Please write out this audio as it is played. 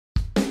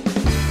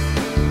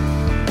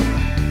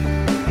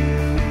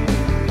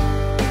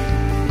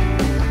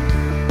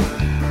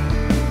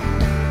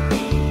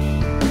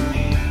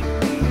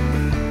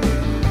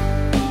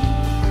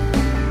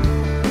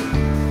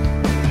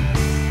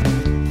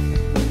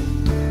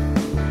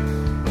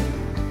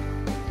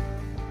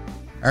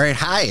All right,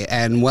 hi,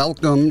 and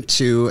welcome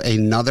to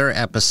another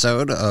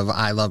episode of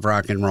I Love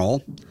Rock and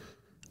Roll.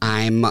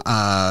 I'm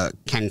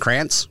Ken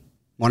Krantz,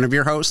 one of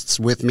your hosts.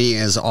 With me,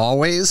 as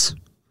always,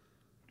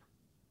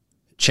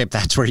 Chip.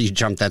 That's where you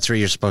jump. That's where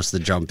you're supposed to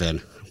jump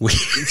in.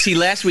 See,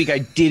 last week I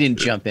didn't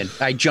jump in.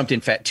 I jumped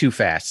in too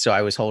fast, so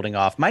I was holding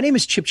off. My name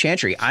is Chip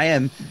Chantry. I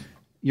am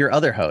your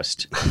other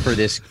host for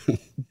this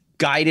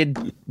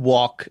guided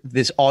walk,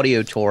 this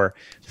audio tour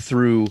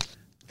through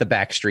the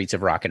back streets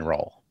of rock and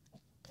roll.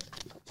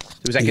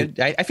 Was that good?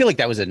 I feel like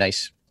that was a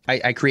nice.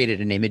 I created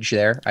an image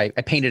there. I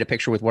painted a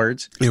picture with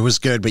words. It was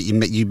good, but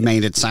you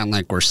made it sound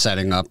like we're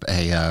setting up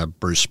a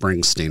Bruce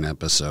Springsteen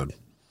episode.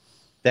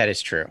 That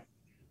is true.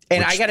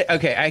 And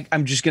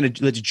I'm just going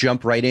to let's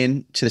jump right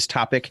into this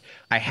topic.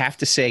 I have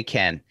to say,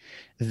 Ken,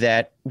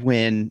 that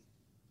when,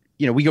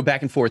 we go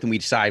back and forth and we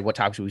decide what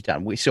topics we've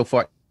done, we so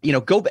far,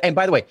 go. And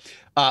by the way,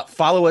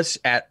 follow us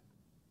at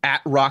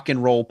Rock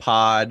and Roll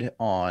Pod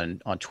on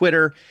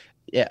Twitter.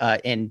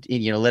 And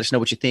let us know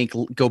what you think.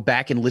 Go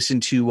back and listen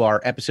to our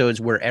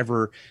episodes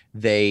wherever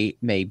they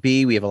may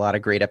be. We have a lot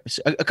of great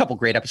episodes, a couple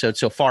great episodes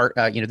so far.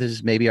 This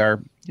is maybe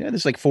our, this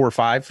is like 4 or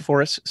 5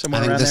 for us,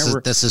 somewhere around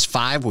there. This is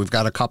 5. We've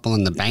got a couple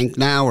in the bank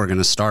now. We're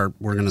gonna start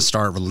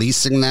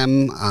releasing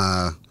them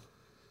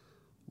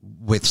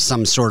with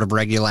some sort of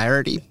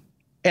regularity.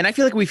 And I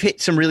feel like we've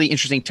hit some really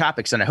interesting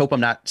topics, and I hope I'm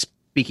not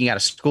speaking out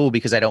of school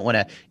because I don't want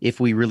to,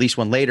 if we release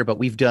one later, but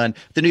we've done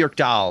the New York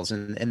Dolls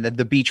and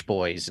the Beach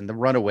Boys and the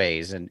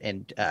Runaways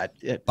and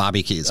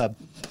Bobby Keys,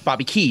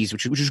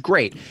 which is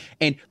great,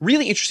 and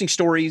really interesting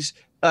stories,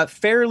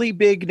 fairly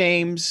big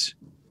names,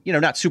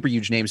 not super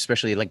huge names,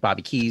 especially like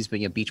Bobby Keys,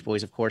 but Beach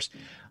Boys, of course.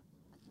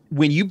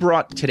 When you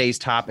brought today's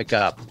topic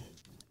up,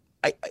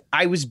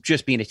 I was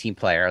just being a team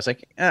player. I was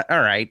like, all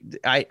right,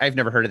 I've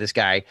never heard of this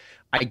guy.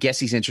 I guess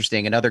he's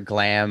interesting. Another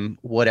glam,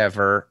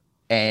 whatever.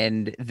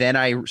 And then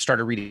I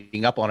started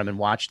reading up on him and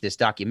watched this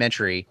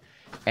documentary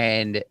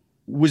and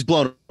was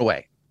blown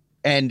away.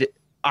 And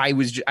I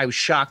was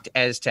shocked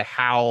as to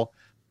how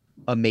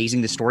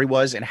amazing the story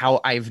was and how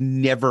I've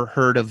never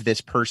heard of this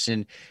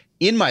person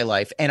in my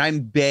life. And I'm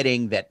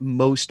betting that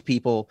most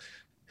people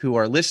who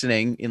are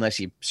listening, unless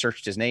you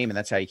searched his name and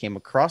that's how you came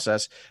across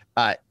us,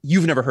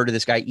 you've never heard of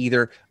this guy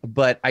either.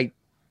 But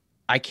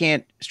I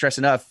can't stress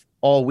enough,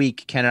 all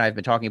week, Ken and I have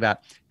been talking about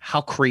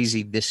how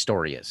crazy this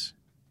story is.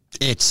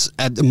 It's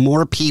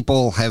more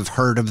people have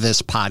heard of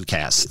this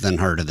podcast than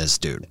heard of this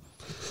dude.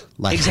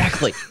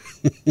 Exactly.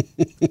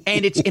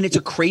 and it's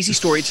a crazy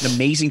story. It's an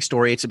amazing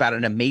story. It's about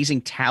an amazing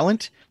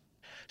talent.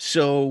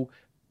 So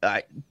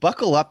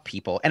buckle up,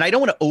 people. And I don't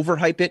want to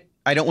overhype it.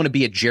 I don't want to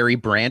be a Jerry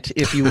Brandt,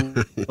 if you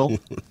will.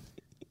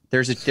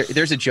 There's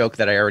a joke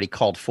that I already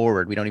called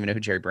forward. We don't even know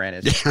who Jerry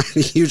Brandt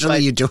is. Usually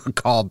you do a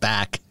call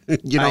back. I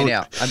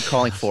know. I'm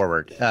calling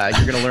forward. You're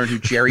going to learn who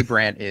Jerry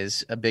Brandt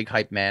is, a big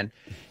hype man.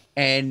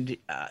 And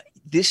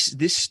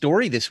this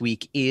story this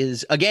week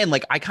is, again,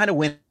 like I kind of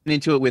went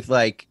into it with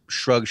like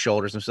shrugged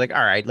shoulders and was like,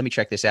 all right, let me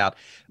check this out.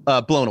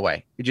 Blown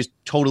away. Just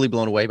totally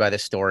blown away by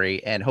this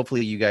story. And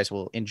hopefully you guys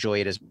will enjoy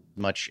it as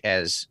much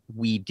as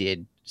we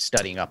did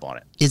studying up on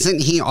it. Isn't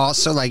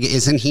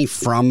he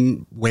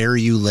from where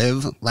you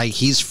live? Like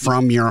he's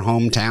from your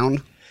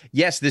hometown?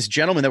 Yes, this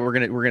gentleman that we're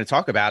gonna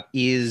talk about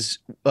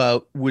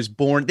was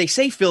born. They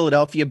say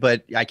Philadelphia,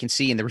 but I can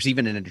see, and there was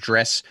even an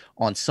address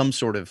on some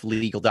sort of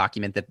legal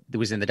document that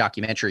was in the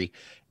documentary.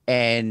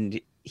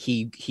 And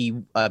he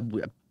I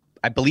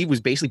believe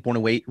was basically born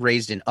and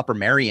raised in Upper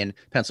Merion,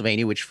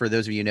 Pennsylvania, which, for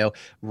those of you know,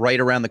 right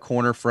around the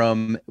corner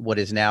from what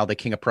is now the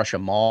King of Prussia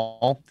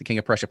Mall, the King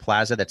of Prussia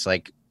Plaza. That's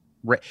like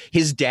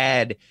his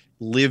dad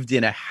lived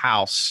in a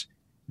house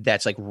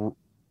that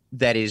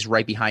is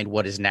right behind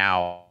what is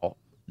now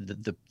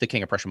the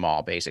King of Prussia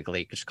Mall,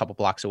 basically, just a couple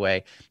blocks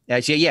away.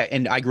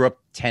 And I grew up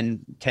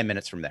 10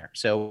 minutes from there.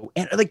 So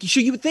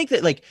you would think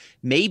that like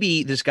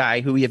maybe this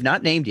guy who we have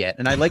not named yet,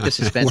 and I like the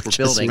suspense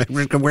we're building.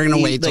 We're going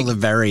to wait till the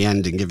very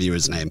end and give you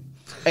his name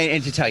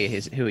and to tell you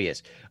who he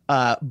is.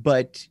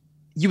 But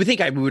you would think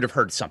we would have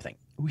heard something.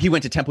 He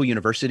went to Temple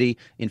University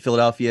in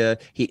Philadelphia.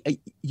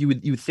 You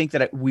would think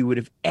that we would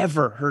have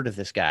ever heard of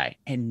this guy,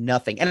 and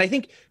nothing. And I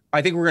think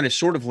we're going to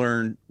sort of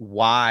learn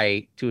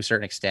why, to a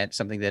certain extent,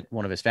 something that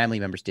one of his family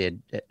members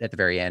did at the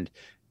very end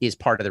is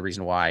part of the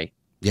reason why.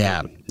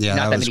 Yeah.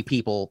 Not that many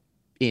people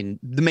in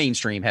the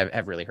mainstream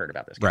have really heard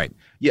about this guy. Right.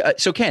 Yeah.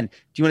 So Ken,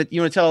 do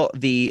you want to tell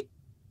the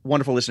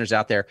wonderful listeners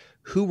out there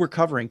who we're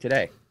covering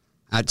today?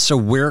 So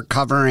we're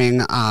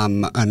covering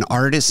an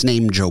artist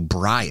named Joe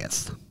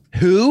Bryant.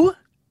 Who?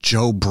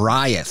 Joe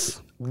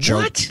Bryant.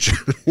 What?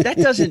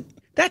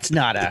 That's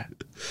not a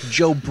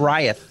Joe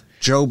Bryant.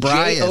 Joe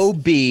Bryant.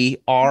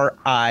 Jobriath.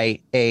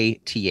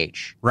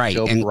 Right.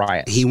 Joe and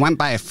Bryant. He went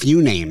by a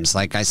few names.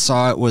 Like I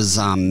saw it was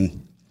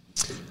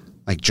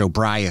like Joe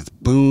Bryant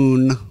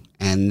Boone,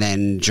 and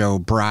then Joe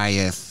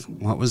Bryant.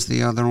 What was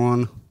the other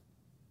one?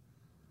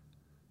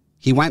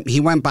 He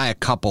went by a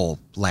couple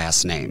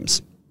last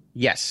names.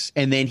 Yes.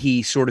 And then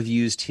he sort of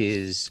used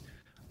his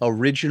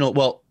original,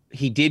 well,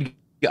 he did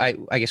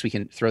I guess we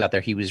can throw that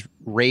there. He was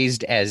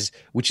raised as,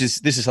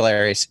 this is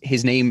hilarious.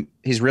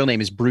 His real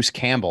name is Bruce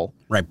Campbell.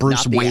 Right.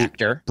 Bruce not Wayne. The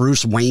actor.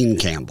 Bruce Wayne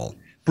Campbell.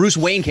 Bruce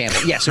Wayne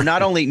Campbell. Yeah. So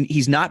not only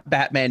he's not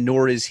Batman,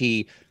 nor is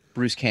he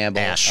Bruce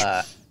Campbell. Ash.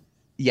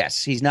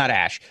 Yes, he's not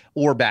Ash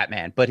or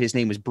Batman, but his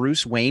name was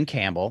Bruce Wayne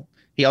Campbell.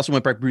 He also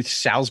went by Bruce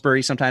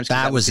Salisbury sometimes.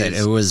 That was it.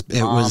 It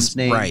was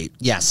name. Right.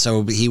 Yes.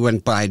 So he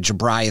went by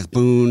Jabriath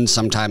Boone.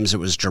 Sometimes it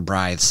was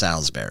Jabriath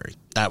Salisbury.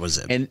 That was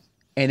it. And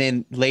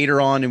then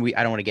later on, and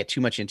I don't want to get too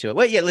much into it.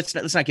 Well, yeah, let's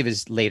not give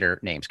his later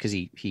names because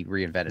he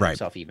reinvented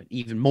himself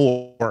even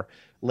more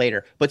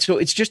later. But so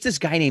it's just this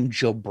guy named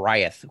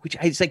Jobriath, which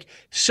is like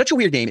such a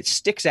weird name. It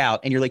sticks out,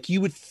 and you're like, you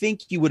would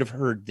think you would have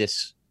heard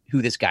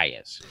who this guy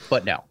is,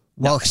 but no.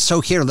 Well,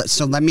 so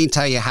let me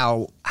tell you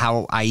how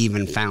I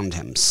even found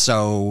him.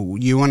 So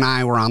you and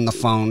I were on the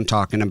phone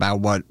talking about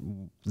what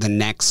the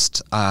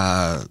next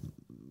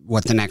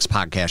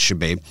podcast should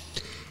be.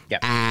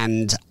 Yep.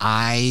 And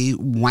I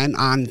went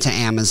on to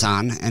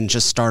Amazon and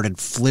just started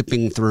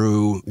flipping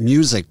through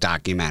music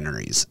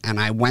documentaries. And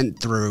I went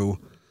through,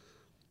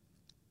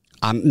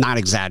 I'm not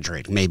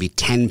exaggerating, maybe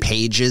 10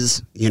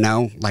 pages,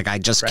 like I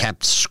just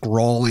kept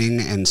scrolling,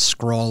 and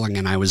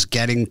I was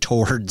getting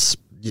towards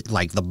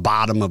like the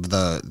bottom of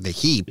the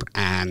heap,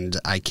 and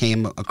I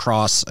came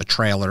across a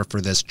trailer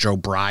for this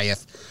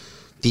Jobriath.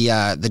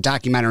 The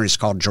documentary is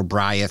called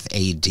Jobriath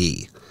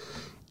AD,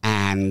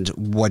 and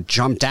what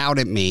jumped out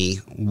at me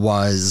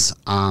was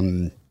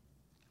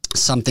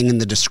something in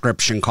the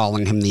description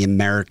calling him the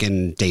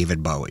American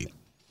David Bowie.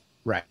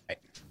 Right.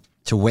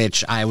 To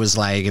which I was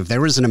like, if there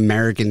was an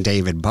American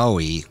David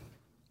Bowie,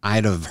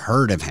 I'd have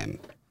heard of him.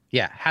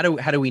 Yeah. How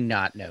do we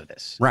not know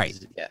this? Right.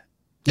 Yeah.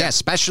 Yeah,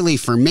 especially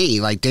for me,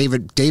 like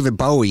David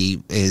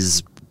Bowie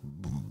is,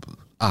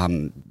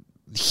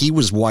 he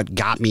was what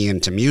got me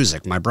into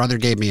music. My brother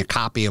gave me a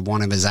copy of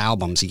one of his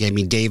albums. He gave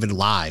me David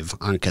Live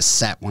on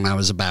cassette when I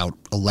was about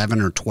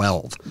 11 or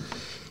 12.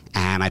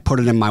 And I put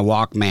it in my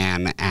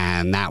Walkman,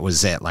 and that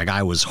was it. Like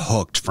I was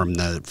hooked from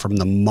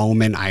the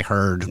moment I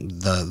heard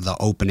the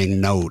opening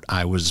note.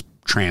 I was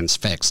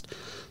transfixed.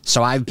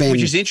 So I've been,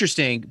 which is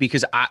interesting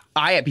because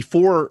I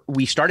before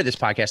we started this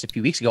podcast a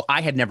few weeks ago,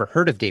 I had never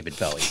heard of David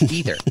Bowie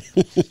either.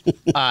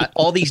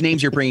 All these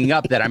names you're bringing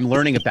up that I'm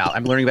learning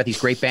about these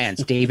great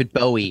bands: David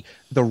Bowie,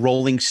 the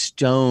Rolling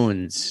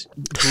Stones,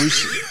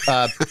 Bruce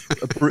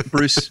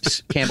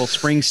Campbell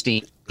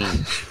Springsteen.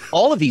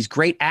 All of these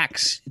great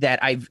acts that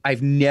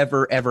I've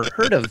never ever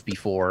heard of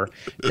before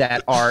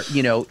that are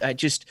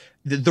just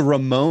the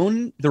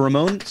Ramones,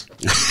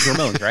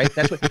 right?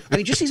 That's what I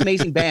mean. Just these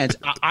amazing bands.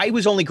 I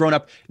was only growing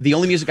up. The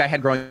only music I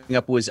had growing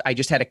up was I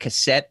just had a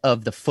cassette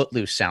of the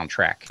Footloose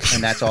soundtrack,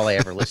 and that's all I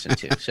ever listened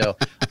to. So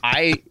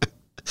I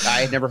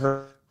had never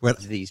heard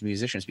of these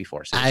musicians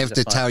before. So I have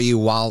to tell you,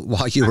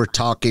 while you were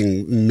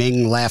talking,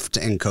 Ming left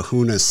and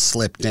Kahuna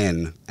slipped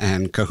in,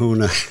 and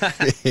Kahuna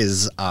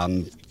is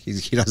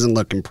he doesn't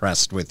look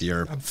impressed with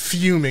your. I'm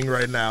fuming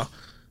right now.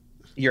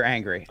 You're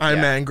angry. I'm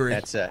angry.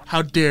 That's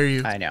how dare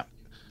you? I know.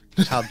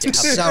 So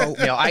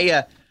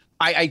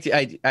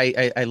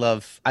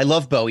I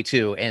love Bowie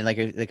too, and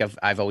like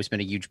I've always been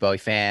a huge Bowie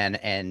fan,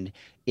 and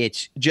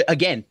it's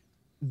again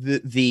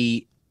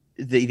the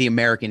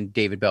American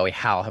David Bowie.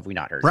 How have we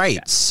not heard?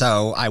 Right.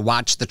 So I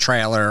watched the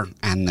trailer,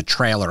 and the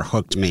trailer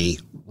hooked me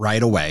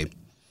right away.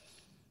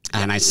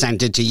 And I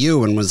sent it to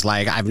you and was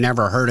like, I've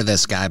never heard of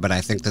this guy, but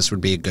I think this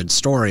would be a good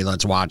story.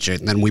 Let's watch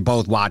it. And then we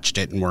both watched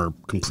it and were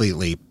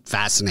completely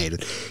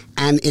fascinated.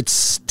 And it's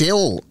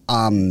still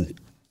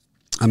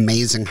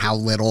amazing how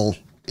little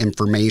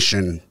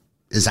information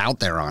is out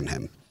there on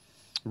him.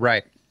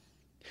 Right.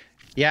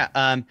 Yeah.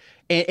 And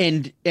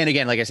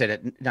again, like I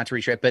said, not to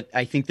retract, but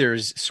I think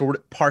there's sort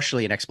of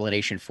partially an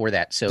explanation for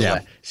that. So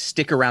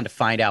stick around to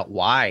find out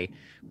why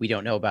we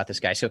don't know about this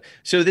guy. So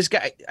this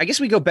guy, I guess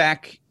we go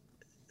back,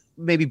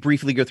 maybe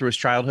briefly go through his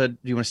childhood.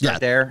 Do you want to start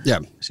there? Yeah.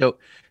 So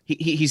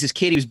he's this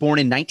kid. He was born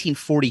in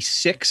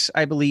 1946,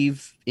 I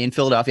believe, in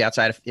Philadelphia,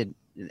 outside of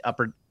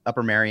Upper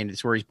Marion.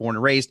 It's where he's born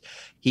and raised.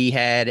 He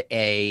had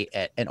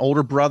an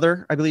older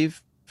brother, I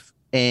believe.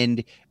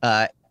 And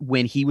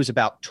when he was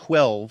about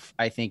 12,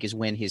 I think, is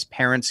when his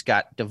parents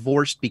got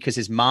divorced because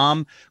his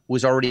mom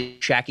was already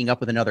shacking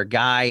up with another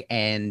guy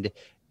and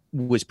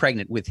was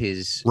pregnant with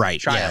his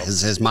child. Yeah,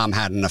 his mom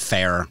had an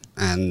affair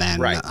and then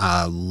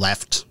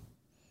left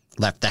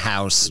the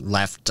house,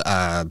 left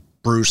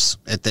Bruce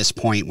at this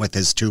point with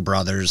his two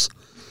brothers,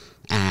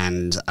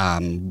 and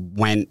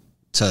went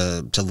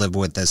to live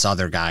with this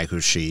other guy who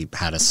she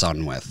had a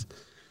son with.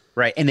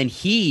 Right. And then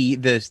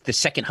the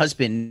second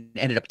husband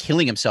ended up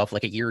killing himself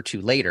like a year or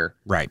two later.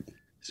 Right.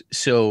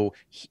 So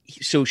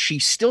she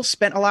still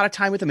spent a lot of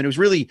time with him. And it was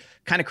really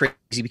kind of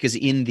crazy because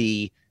in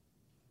the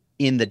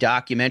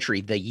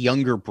documentary, the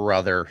younger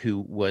brother,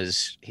 who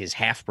was his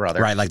half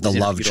brother. Right. Like the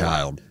love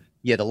child.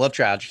 Yeah. The love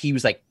child. He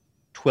was like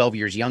 12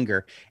 years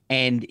younger.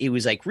 And it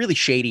was like really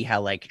shady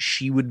how like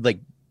she would like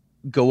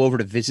go over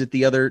to visit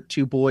the other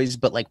two boys,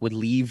 but like would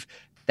leave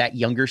that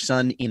younger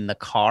son in the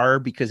car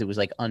because it was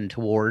like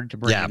untoward to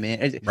bring him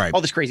in. Right. All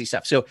this crazy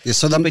stuff. So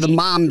the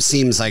mom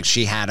seems like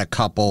she had a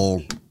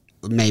couple,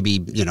 maybe,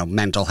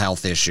 mental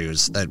health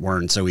issues that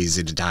weren't so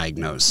easy to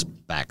diagnose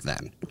back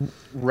then.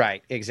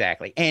 Right,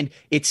 exactly. And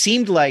it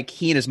seemed like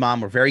he and his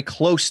mom were very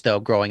close, though,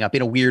 growing up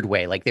in a weird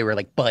way. Like they were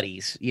like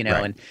buddies,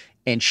 Right.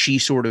 and she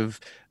sort of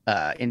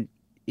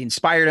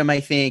inspired him, I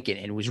think,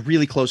 and was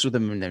really close with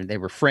him, and they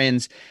were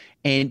friends.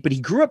 But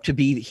he grew up to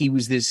be, he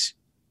was this,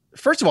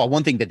 first of all,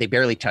 one thing that they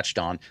barely touched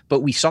on, but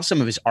we saw some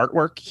of his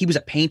artwork. He was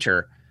a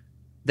painter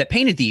that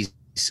painted these.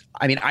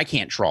 I mean, I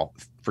can't draw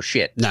for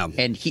shit. No.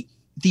 And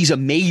these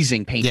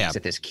amazing paintings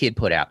that this kid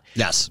put out.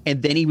 Yes.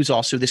 And then he was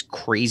also this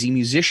crazy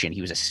musician.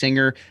 He was a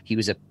singer. He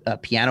was a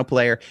piano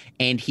player,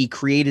 and he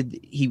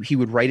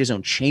would write his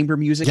own chamber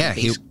music. Yeah,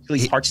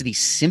 basically parts of these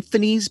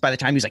symphonies by the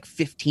time he was like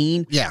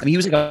 15. Yeah. I mean, he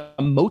was like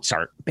a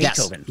Mozart,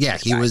 Beethoven.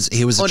 Yes. Yeah.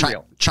 He was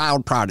a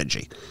child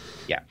prodigy.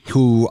 Yeah.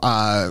 Who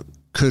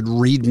could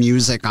read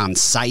music on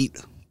sight,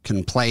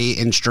 can play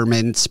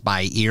instruments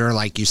by ear.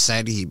 Like you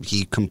said,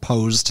 he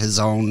composed his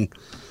own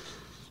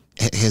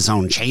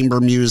chamber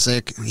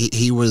music.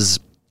 He was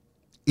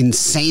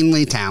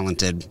insanely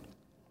talented,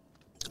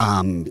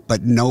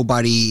 but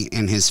nobody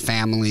in his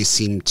family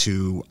seemed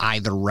to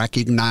either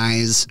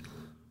recognize,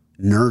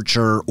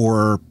 nurture,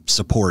 or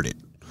support it.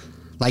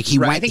 Like he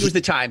went. I think it was the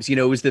times. It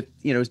was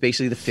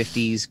basically the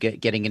 50s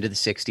getting into the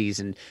 60s,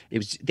 and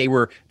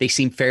they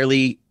seemed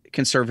fairly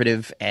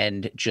conservative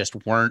and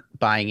just weren't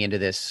buying into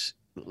this.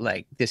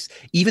 Like this,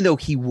 even though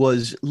he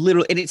was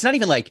literally, and it's not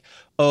even like,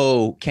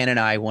 oh, Ken and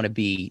I want to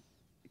be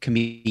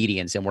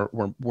comedians and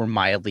we're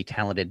mildly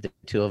talented, the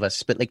two of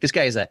us, but like this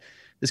guy is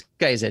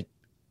a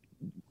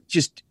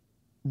just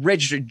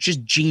registered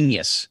just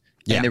genius.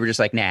 Yeah. And they were just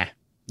like, nah.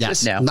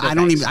 Yes. No, I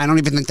don't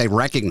even think they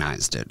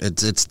recognized it.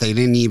 It's they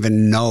didn't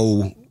even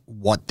know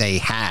what they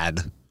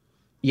had.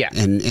 Yeah.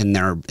 In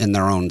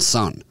their own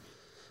son.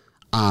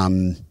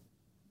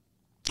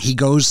 He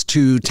goes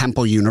to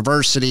Temple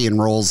University,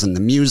 enrolls in the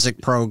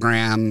music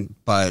program,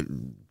 but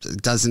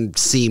it doesn't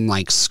seem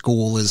like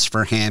school is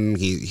for him.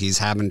 He's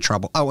having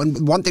trouble. Oh,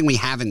 and one thing we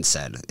haven't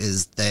said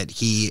is that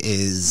he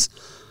is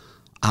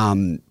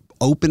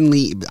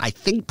openly, I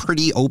think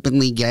pretty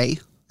openly gay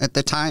at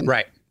the time.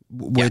 Right.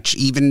 Which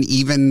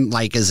even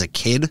like as a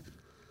kid,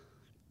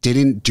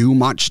 didn't do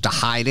much to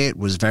hide it,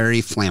 was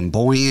very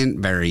flamboyant,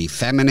 very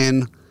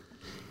feminine.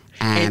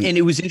 And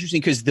it was interesting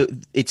because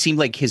it seemed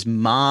like his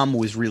mom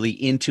was really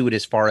into it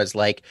as far as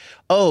like,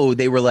 oh,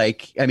 they were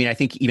like, I mean, I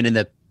think even in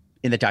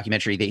the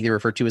documentary they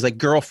referred to as like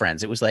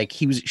girlfriends. It was like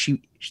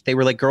they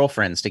were like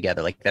girlfriends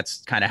together. Like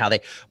that's kind of how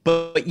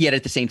but yet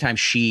at the same time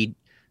she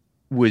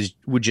would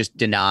just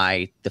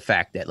deny the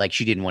fact that like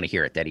she didn't want to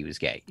hear it that he was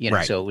gay.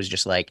 Right. So it was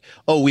just like,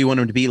 oh, we want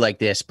him to be like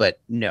this, but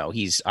no,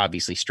 he's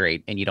obviously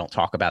straight and you don't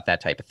talk about that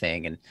type of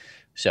thing. And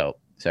so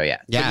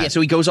yeah.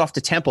 So he goes off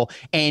to Temple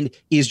and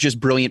is just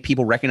brilliant.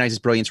 People recognize his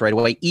brilliance right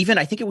away. Even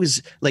I think it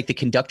was like the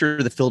conductor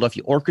of the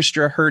Philadelphia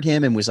Orchestra heard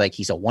him and was like,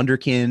 he's a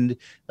wonderkind.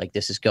 Like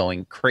this is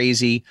going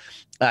crazy.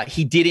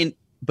 He didn't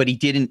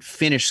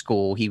finish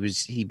school. He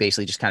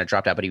basically just kind of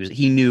dropped out, but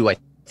he knew, I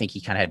think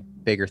he kind of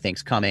had bigger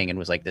things coming and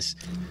was like this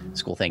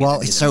school thing.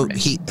 Well, so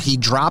he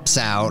drops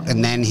out,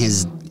 and then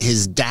his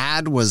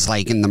dad was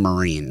like in the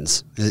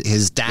Marines.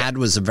 His dad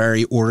was a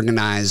very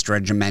organized,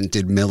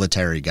 regimented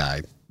military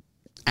guy.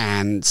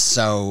 And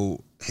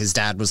so his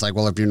dad was like,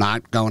 well, if you're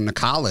not going to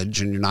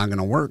college and you're not going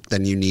to work,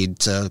 then you need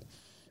to.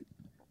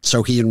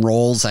 So he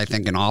enrolls, I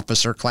think, in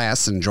officer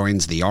class and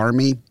joins the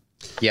Army.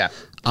 Yeah.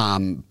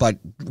 But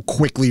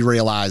quickly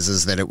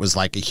realizes that it was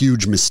like a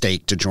huge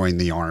mistake to join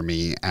the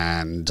Army,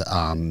 and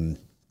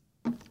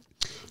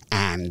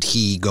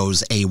he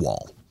goes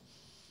AWOL.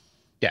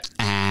 Yeah.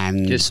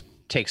 And just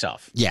takes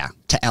off. Yeah,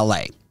 to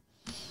LA.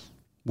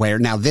 Where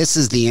now this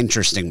is the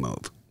interesting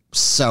move.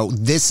 So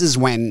this is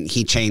when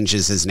he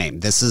changes his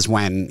name. This is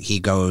when he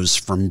goes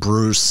from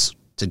Bruce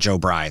to Joe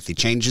Bryant. He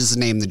changes his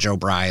name to Joe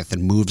Bryant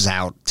and moves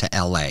out to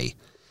LA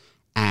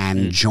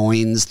and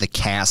joins the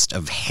cast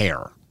of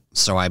Hair.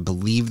 So I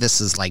believe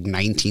this is like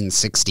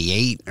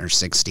 1968 or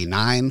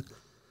 69.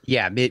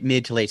 Yeah,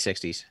 mid to late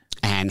 60s.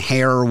 And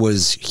Hair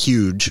was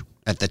huge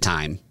at the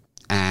time.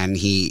 And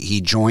he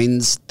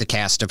joins the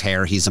cast of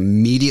Hair. He's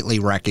immediately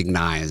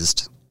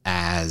recognized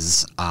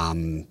as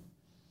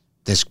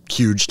this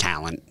huge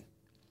talent.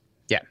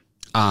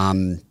 Yeah.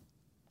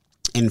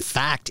 In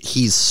fact,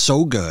 he's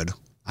so good,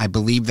 I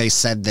believe they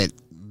said that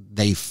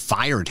they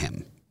fired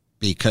him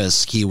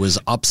because he was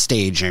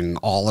upstaging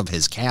all of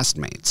his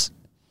castmates.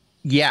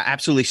 Yeah,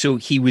 absolutely. So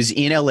he was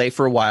in LA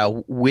for a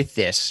while with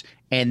this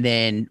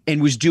and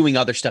was doing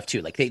other stuff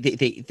too. Like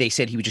they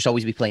said he would just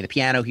always be playing the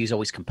piano. He was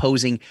always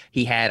composing.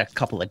 He had a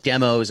couple of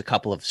demos, a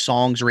couple of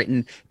songs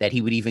written that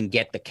he would even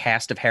get the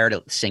cast of Hair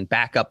to sing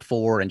backup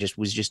for, and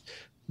was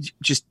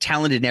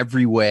talented in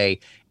every way.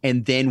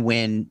 And then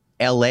when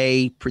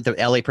the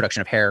LA production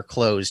of Hair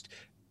closed,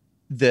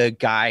 the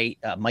guy,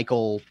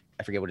 Michael,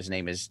 I forget what his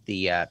name is,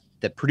 the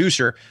the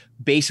producer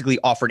basically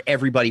offered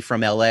everybody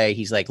from LA.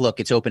 He's like, look,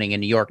 it's opening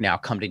in New York now.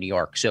 Come to New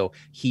York. So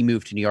he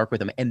moved to New York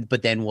with him,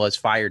 but then was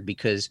fired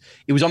because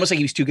it was almost like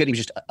he was too good. He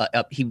was just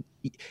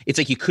it's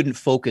like you couldn't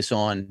focus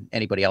on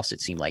anybody else.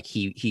 It seemed like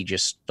he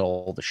just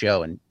stole the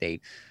show, and I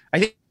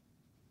think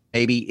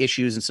maybe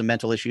issues and some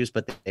mental issues,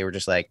 but they were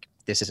just like,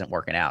 this isn't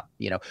working out,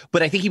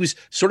 But I think he was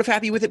sort of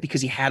happy with it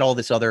because he had all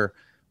this other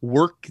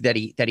work that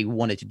he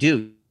wanted to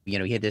do. He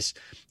had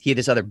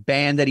this other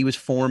band that he was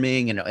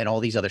forming and all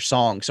these other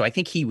songs. So I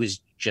think he was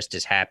just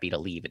as happy to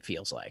leave, it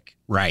feels like.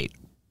 Right.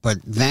 But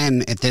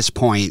then at this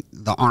point,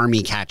 the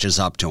army catches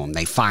up to him.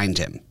 They find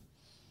him.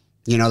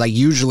 Like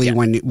usually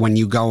when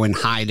you go in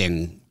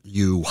hiding,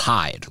 you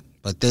hide.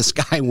 But this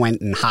guy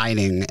went in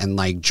hiding and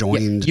like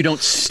joined. You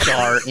don't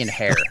star in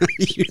Hair.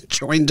 You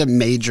joined a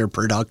major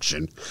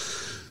production.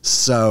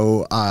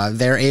 So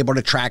they're able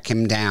to track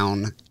him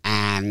down,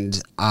 and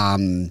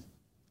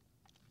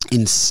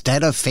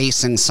instead of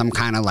facing some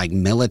kind of like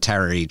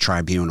military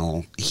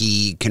tribunal,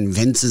 he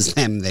convinces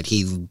them that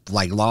he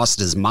like lost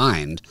his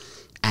mind,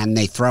 and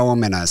they throw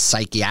him in a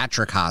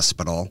psychiatric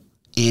hospital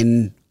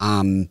in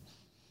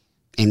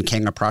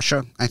King of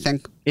Prussia, I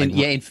think. In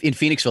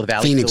Phoenixville,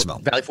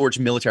 the Valley Forge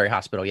Military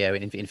Hospital. Yeah,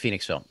 in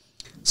Phoenixville.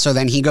 So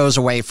then he goes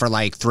away for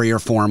like 3 or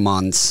 4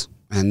 months,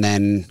 and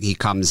then he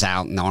comes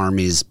out and the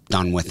army's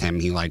done with him.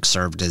 He like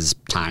served his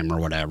time or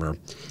whatever.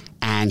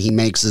 And he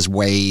makes his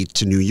way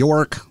to New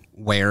York,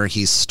 where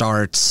he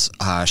starts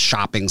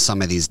shopping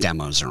some of these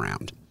demos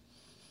around.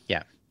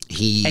 Yeah. And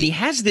he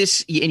has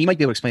this, and you might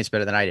be able to explain this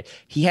better than I did.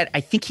 I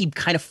think he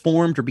kind of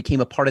formed or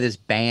became a part of this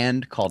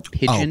band called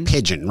Pigeon. Oh,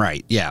 Pigeon,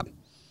 right. Yeah.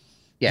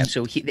 Yeah.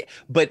 So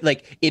but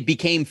like it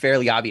became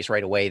fairly obvious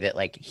right away that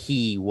like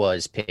he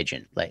was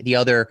Pigeon. Like the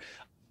other,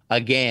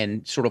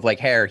 again, sort of like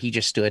Hair, he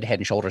just stood head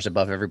and shoulders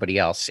above everybody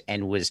else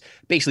and was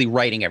basically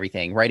writing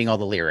everything, writing all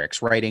the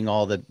lyrics, writing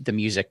all the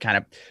music kind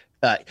of.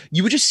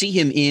 You would just see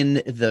him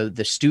in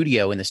the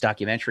studio in this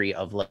documentary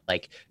of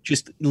like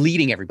just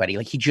leading everybody.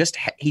 Like he just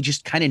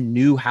kind of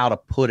knew how to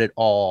put it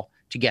all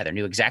together,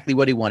 knew exactly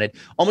what he wanted,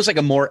 almost like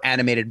a more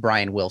animated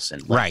Brian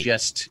Wilson. Like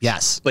right.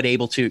 Yes.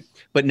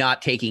 But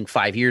not taking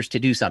 5 years to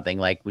do something,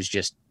 like was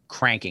just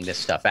cranking this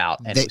stuff out.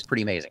 And it was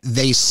pretty amazing.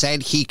 They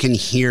said he can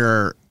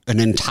hear an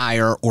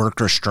entire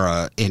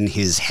orchestra in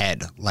his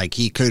head. Like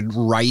he could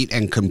write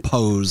and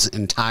compose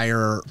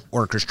entire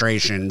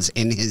orchestrations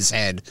in his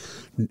head,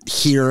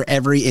 hear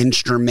every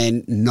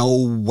instrument,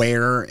 know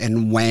where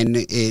and when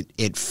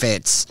it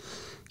fits.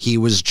 He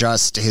was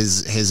just,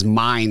 his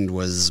mind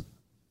was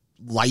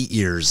light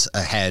years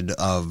ahead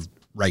of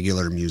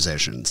regular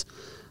musicians.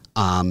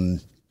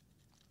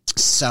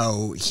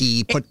 So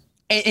he put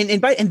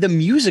and the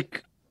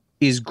music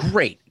is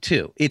great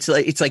too. It's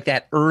like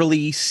that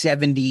early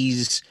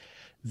 70s,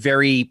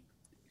 very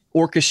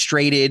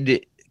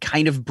orchestrated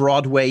kind of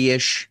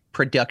Broadway-ish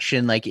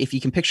production. Like if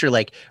you can picture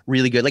like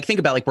really good, like think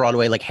about like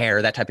Broadway, like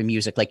Hair, that type of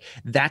music, like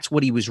that's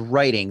what he was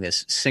writing,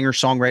 this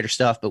singer-songwriter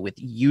stuff, but with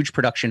huge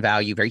production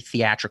value, very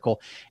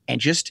theatrical, and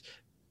just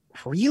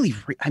really,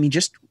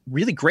 just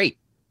really great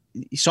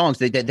songs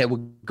that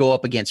would go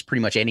up against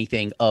pretty much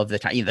anything of the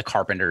time, the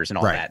Carpenters and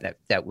all right.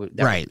 that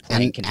right.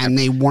 And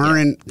they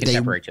weren't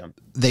contemporary to him.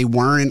 They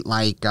weren't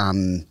like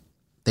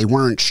they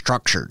weren't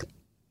structured.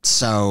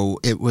 So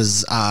it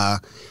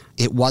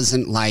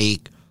wasn't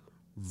like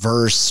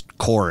verse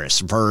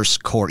chorus. It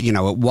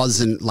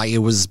wasn't like, it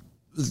was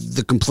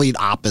the complete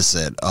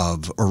opposite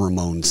of a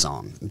Ramones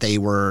song.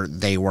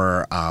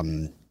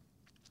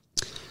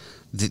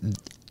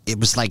 It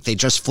was like they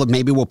just flipped.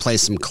 Maybe we'll play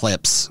some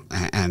clips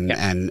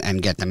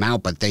and get them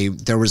out, but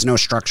there was no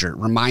structure. It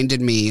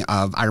reminded me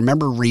of, I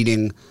remember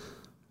reading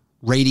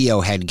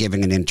Radiohead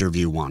giving an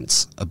interview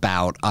once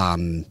about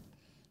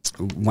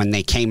when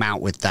they came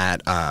out with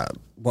that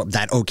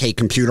OK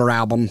Computer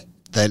album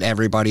that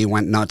everybody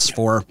went nuts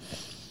for.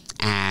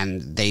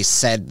 And they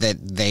said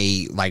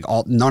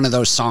that none of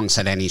those songs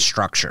had any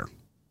structure.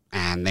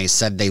 And they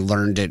said they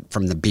learned it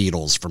from the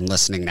Beatles, from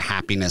listening to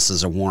Happiness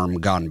is a Warm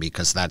Gun,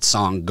 because that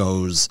song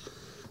goes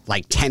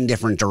like 10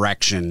 different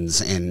directions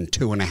in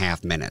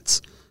 2.5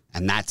 minutes.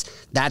 And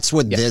that's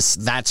what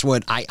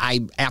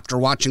I after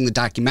watching the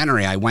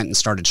documentary, I went and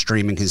started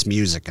streaming his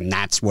music, and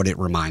that's what it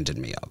reminded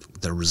me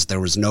of. There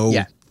was no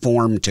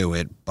form to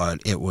it, but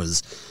it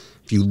was,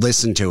 if you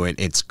listen to it,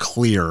 it's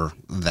clear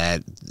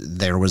that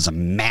there was a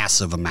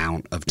massive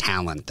amount of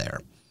talent there.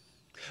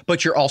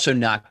 But you're also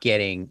not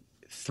getting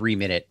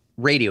 3-minute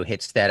radio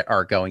hits that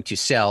are going to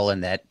sell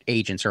and that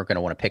agents are going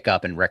to want to pick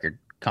up and record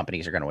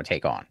companies are going to want to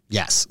take on.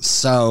 Yes.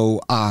 So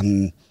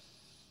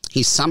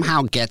he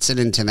somehow gets it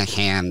into the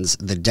hands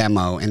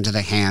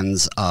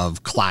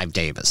of Clive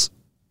Davis,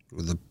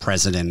 the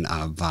president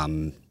of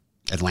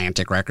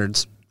Atlantic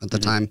Records at the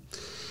time.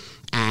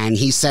 And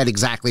he said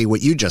exactly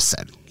what you just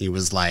said. He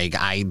was like,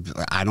 I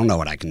don't know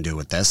what I can do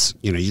with this.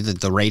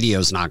 The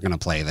radio's not going to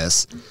play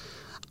this.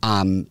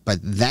 But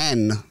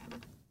then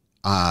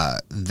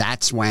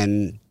that's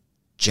when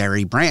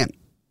Jerry Brandt,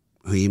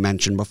 who you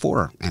mentioned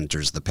before,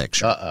 enters the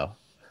picture. Uh-oh.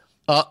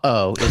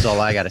 Uh-oh is all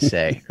I got to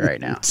say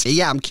right now. See,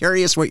 yeah, I'm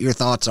curious what your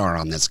thoughts are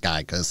on this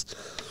guy, because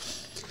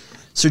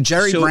so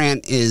Jerry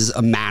Brandt is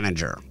a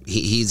manager.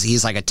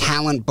 He's like a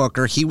talent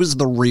booker. He was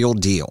the real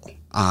deal.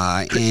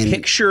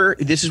 Picture,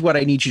 this is what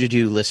I need you to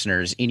do,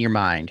 listeners, in your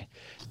mind.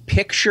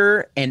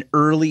 Picture an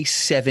early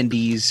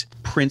 70s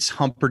Prince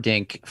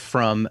Humperdinck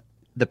from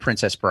The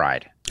Princess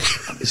Bride.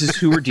 This is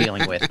who we're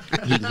dealing with.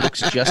 He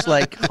looks just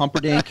like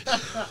Humperdinck,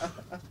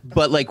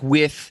 but like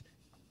with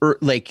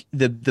like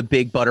the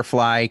big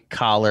butterfly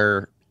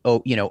collar,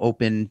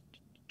 open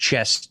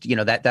chest,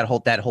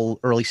 that whole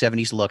early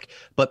 70s look,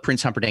 but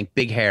Prince Humperdinck,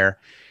 big hair,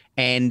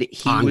 and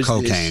he was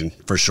on cocaine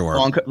for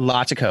sure,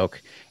 lots of coke,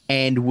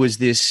 and was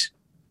this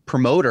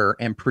promoter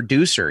and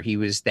producer. He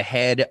was the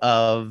head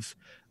of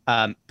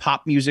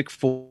pop music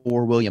for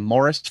William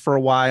Morris for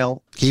a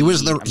while. He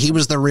was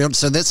the real.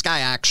 So this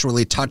guy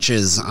actually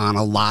touches on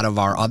a lot of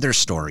our other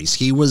stories.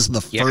 He was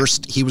the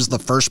first. He was the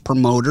first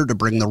promoter to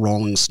bring the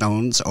Rolling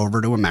Stones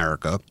over to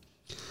America.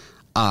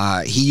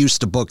 He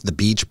used to book the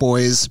Beach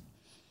Boys.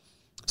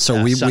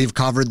 So we've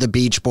covered the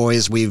Beach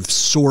Boys. We've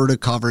sort of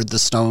covered the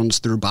Stones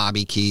through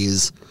Bobby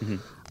Keys.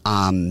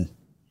 Mm-hmm.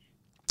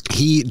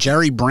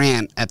 Jerry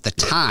Brandt at the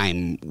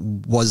time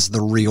was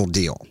the real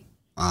deal.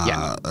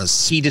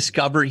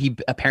 He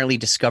apparently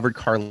discovered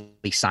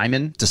Carly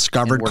Simon.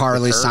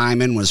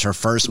 Simon was her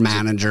first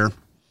manager.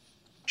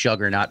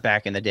 Juggernaut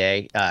back in the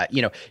day.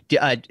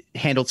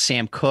 Handled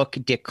Sam Cooke,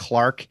 Dick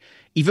Clark,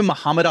 even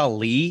Muhammad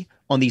Ali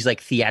on these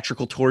like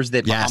theatrical tours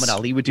that Muhammad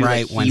Ali would do.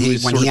 Right. Like, when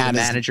he had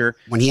his manager.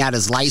 When he had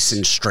his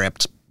license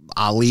stripped,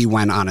 Ali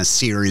went on a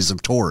series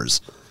of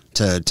tours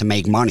to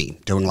make money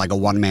doing like a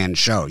one-man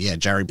show. Yeah,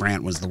 Jerry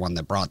Brandt was the one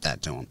that brought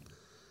that to him.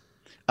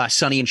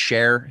 Sonny and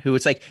Cher, who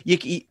it's like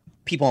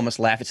people almost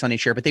laugh at Sonny and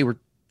Cher, but they were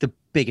the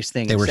biggest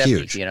thing. They were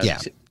 70s, huge.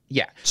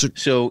 Yeah.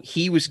 So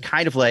he was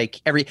kind of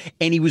like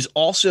and he was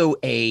also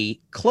a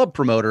club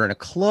promoter and a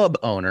club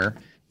owner.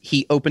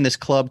 He opened this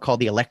club called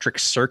the Electric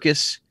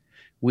Circus,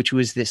 which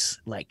was this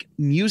like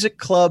music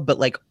club, but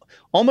like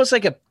almost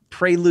like a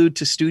prelude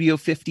to Studio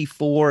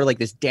 54, like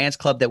this dance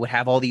club that would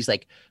have all these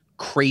like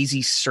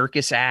crazy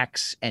circus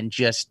acts and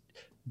just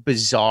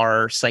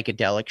bizarre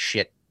psychedelic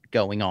shit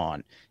going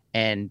on.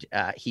 And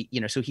he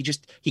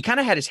kind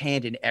of had his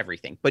hand in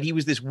everything, but he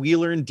was this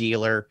wheeler and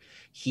dealer.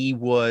 He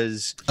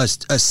was a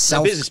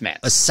businessman,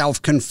 a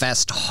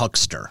self-confessed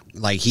huckster.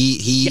 Like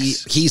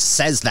he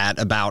says that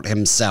about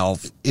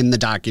himself in the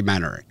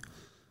documentary.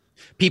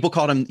 People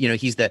called him,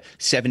 he's the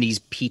 70s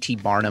P.T.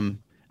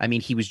 Barnum. I mean,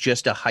 he was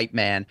just a hype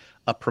man,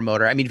 a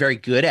promoter. I mean, very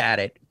good at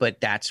it,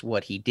 but that's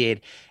what he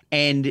did.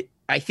 And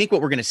I think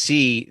what we're going to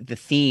see, the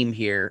theme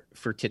here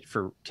for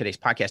today's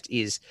podcast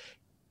is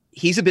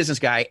he's a business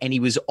guy, and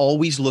he was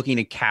always looking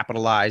to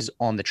capitalize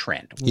on the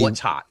trend. What's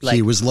hot? Like,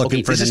 he was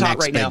looking for the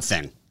next big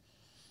thing.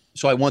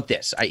 So I want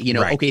this.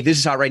 Okay, this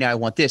is hot right now. I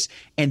want this.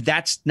 And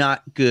that's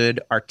not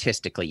good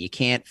artistically. You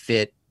can't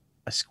fit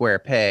a square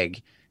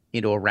peg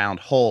into a round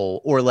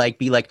hole, or like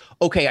be like,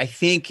 okay, I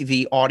think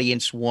the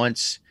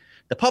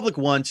public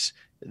wants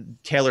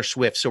Taylor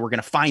Swift, so we're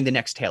going to find the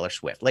next Taylor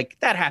Swift. Like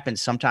that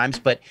happens sometimes,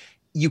 but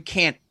you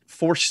can't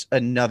force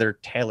another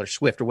Taylor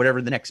Swift or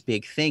whatever the next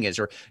big thing is.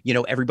 Or,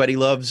 everybody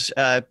loves,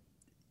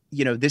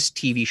 this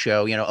TV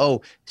show,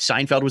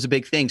 Seinfeld was a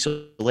big thing.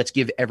 So let's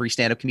give every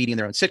stand-up comedian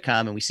their own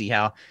sitcom, and we see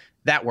how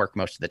that worked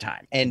most of the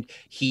time. And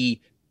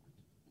he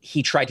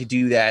tried to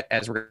do that,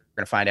 as we're going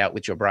to find out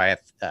with Joe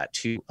Bryant,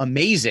 to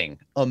amazing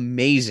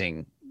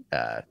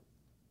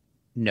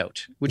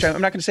note, which I'm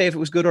not going to say if it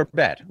was good or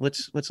bad.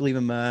 Let's leave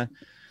him.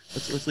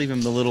 Let's leave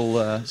him a little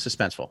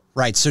suspenseful.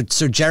 Right. So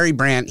Jerry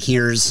Brandt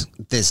hears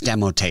this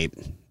demo tape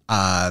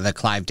that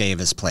Clive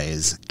Davis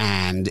plays,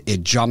 and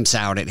it jumps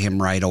out at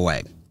him right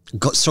away.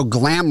 So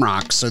glam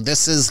rock. So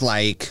this is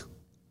like,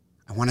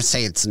 I want to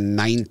say it's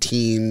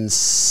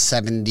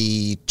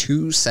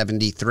 1972,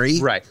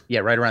 73. Right. Yeah,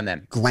 right around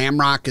then. Glam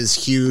rock is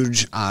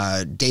huge.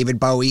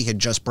 David Bowie had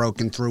just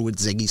broken through with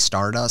Ziggy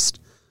Stardust,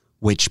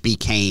 which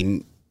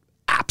became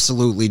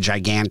absolutely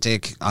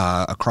gigantic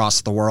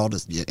across the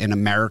world, in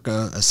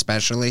America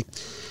especially.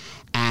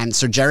 And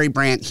so Jerry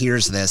Brandt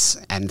hears this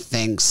and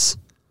thinks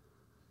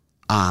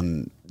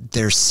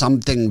there's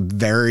something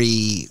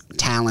very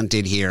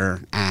talented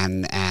here,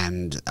 and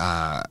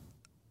I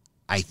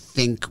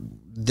think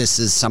this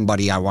is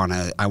somebody I want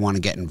to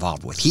get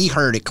involved with. He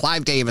heard it.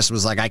 Clive Davis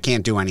was like, I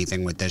can't do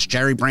anything with this.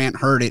 Jerry Brandt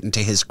heard it, and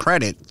to his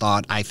credit,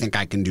 thought, I think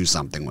I can do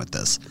something with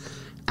this,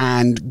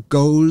 and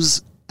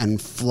goes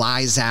and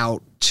flies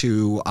out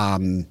to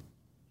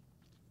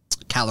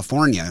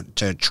California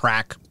to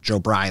track Joe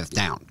Bryant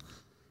down.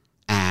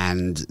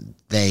 And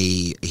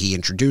he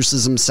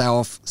introduces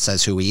himself,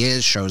 says who he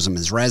is, shows him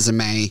his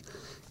resume,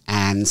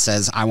 and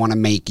says, I want to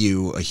make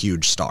you a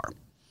huge star.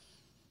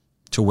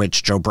 To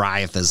which Joe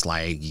Bryant is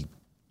like,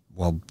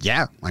 well,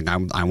 yeah, like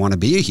I want to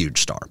be a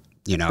huge star,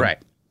 Right.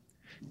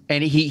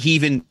 And he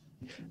even,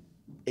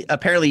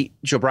 apparently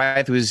Joe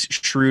Bryant was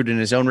shrewd in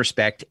his own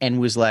respect and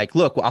was like,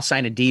 look, well, I'll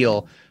sign a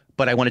deal,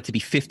 but I want it to be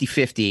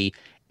 50-50.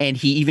 And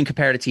he even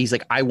compared it to, he's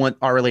like, I want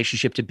our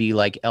relationship to be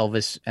like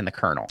Elvis and the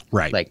Colonel.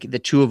 Right. Like the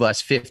two of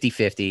us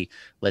 50-50,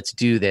 let's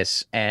do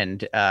this.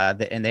 And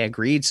they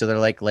agreed. So they're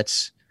like,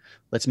 let's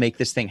make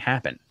this thing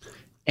happen.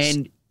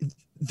 And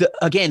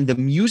again, the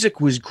music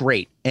was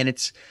great. And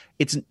it's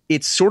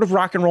sort of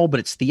rock and roll, but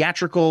it's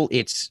theatrical.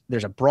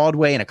 There's a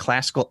Broadway and a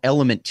classical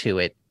element to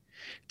it.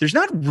 There's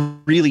not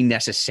really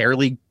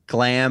necessarily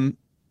glam,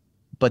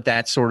 but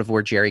that's sort of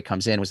where Jerry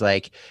comes in, was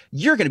like,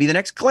 you're going to be the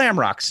next glam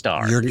rock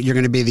star. You're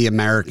going to be the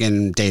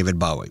American David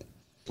Bowie.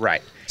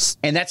 Right.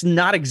 And that's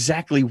not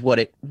exactly what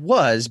it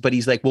was, but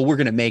he's like, well, we're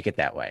going to make it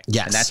that way.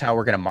 Yes. And that's how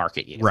we're going to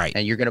market you. Right.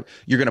 And you're going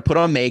to put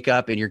on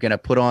makeup, and you're going to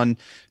put on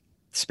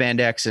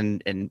spandex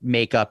and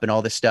makeup and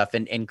all this stuff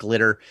and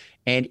glitter.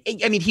 And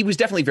I mean, he was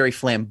definitely very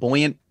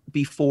flamboyant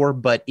before,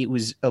 but it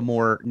was a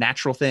more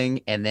natural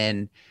thing. And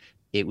then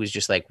it was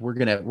just like, we're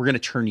going to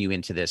turn you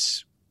into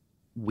this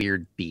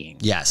weird being.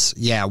 Yes.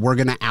 Yeah. We're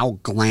going to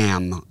out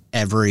glam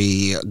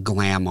every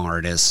glam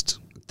artist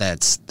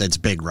that's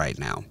big right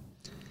now.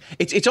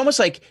 It's almost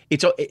like,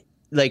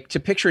 like, to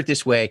picture it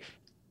this way,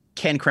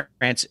 Ken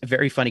Krantz, a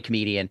very funny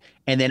comedian.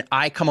 And then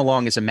I come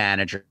along as a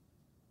manager.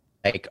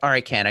 Like, all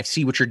right, Ken, I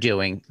see what you're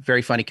doing.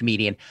 Very funny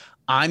comedian.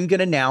 I'm going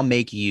to now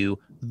make you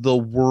the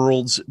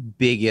world's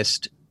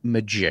biggest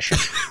magician.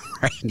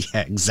 Right.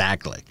 Yeah,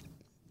 exactly.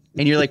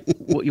 And you're like,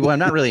 well, I'm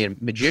not really a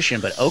magician,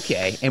 but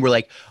okay. And we're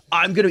like,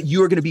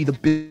 you are going to be the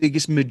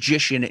biggest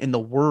magician in the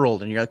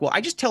world. And you're like, well,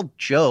 I just tell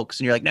jokes.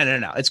 And you're like,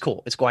 no. It's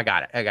cool. I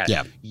got it.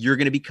 Yeah. You're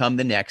going to become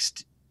the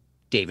next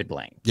David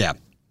Blaine. Yeah.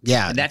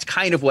 Yeah. And that's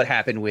kind of what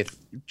happened with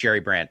Jerry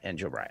Brandt and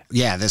Joe Bryant.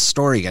 Yeah. This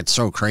story gets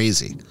so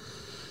crazy.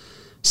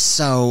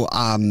 So,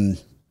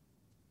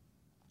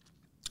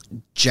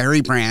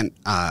 Jerry Brandt,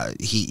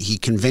 he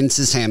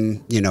convinces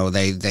him,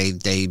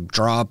 they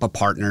draw up a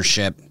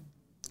partnership,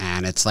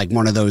 and it's like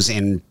one of those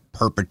in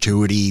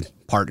perpetuity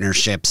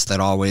partnerships that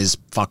always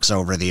fucks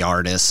over the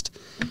artist.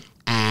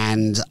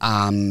 And,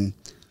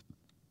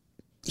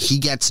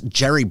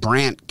 Jerry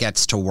Brandt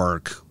gets to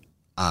work,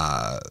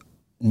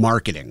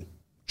 marketing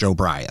Joe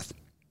Bryant.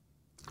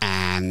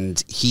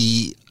 And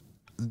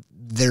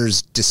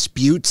there's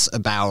disputes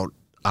about,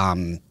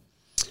 the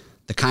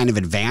kind of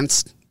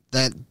advance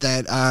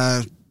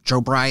that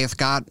Joe Bryant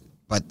got,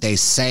 but they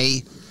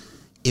say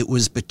it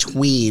was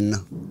between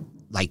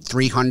like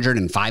 $300,000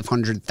 and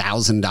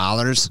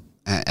 $500,000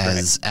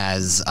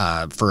 as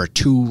for a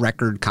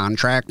 2-record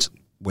contract,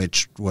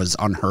 which was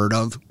unheard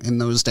of in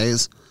those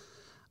days.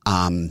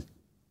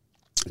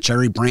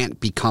 Jerry Brandt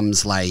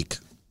becomes like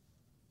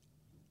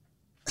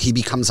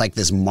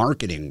this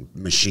marketing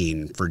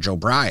machine for Joe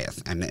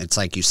Bryant, and it's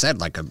like you said,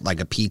 like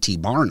a P.T.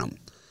 Barnum.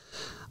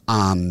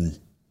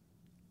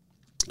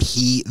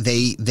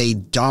 They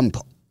dump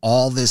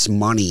all this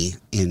money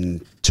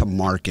into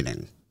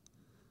marketing.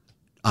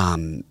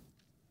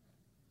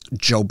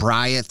 Joe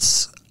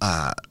Bryant's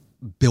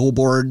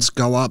billboards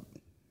go up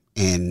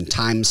in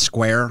Times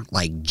Square,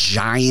 like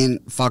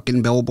giant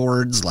fucking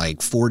billboards,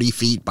 like 40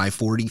 feet by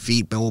 40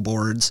 feet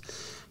billboards.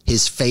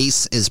 His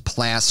face is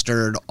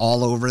plastered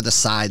all over the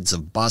sides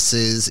of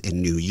buses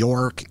in New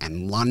York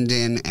and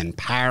London and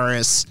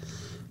Paris.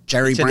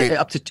 Jerry Brandt,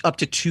 up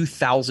to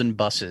 2,000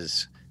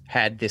 buses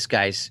had this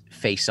guy's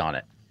face on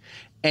it.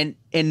 And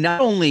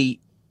not only,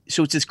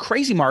 so it's this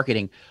crazy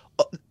marketing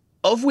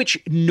of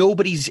which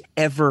nobody's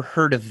ever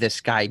heard of this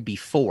guy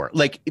before.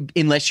 Like,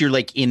 unless you're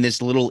like in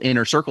this little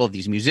inner circle of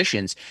these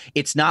musicians,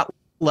 it's not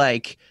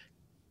like,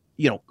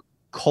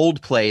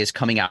 Coldplay is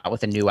coming out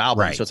with a new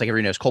album. Right. So it's like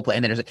everybody knows Coldplay.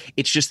 And then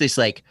it's just this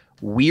like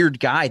weird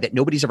guy that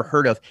nobody's ever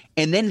heard of.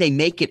 And then they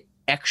make it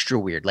extra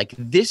weird. Like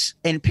this,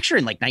 and picture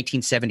in like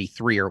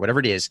 1973 or whatever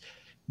it is,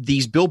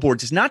 these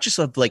billboards, it's not just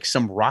of like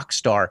some rock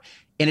star.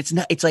 And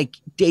it's like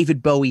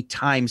David Bowie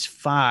times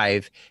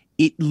 5.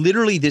 It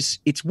literally,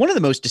 it's one of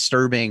the most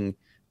disturbing,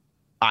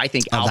 I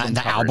think, album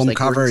the covers. album like,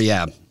 cover.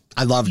 Yeah.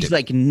 I loved it.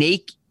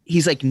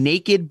 He's like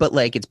naked, but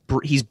like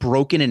he's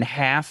broken in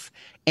half.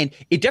 And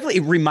it definitely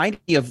reminded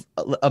me of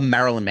a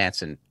Marilyn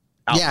Manson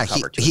album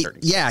cover to a certain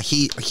extent.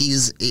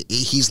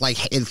 He's like,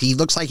 he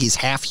looks like he's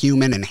half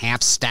human and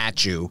half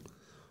statue,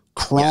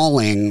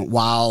 crawling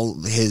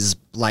while his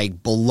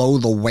like below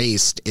the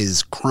waist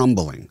is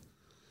crumbling.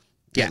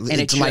 Yeah, and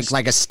it's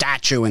like a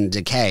statue in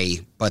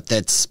decay, but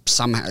that's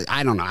somehow,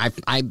 I don't know.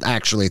 I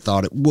actually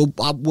thought it.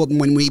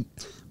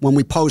 When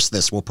we post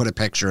this, we'll put a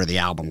picture of the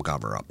album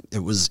cover up. It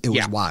was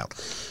wild.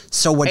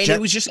 So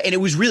it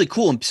was really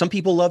cool, and some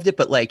people loved it,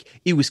 but like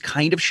it was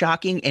kind of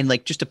shocking, and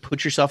like just to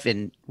put yourself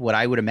in what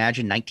I would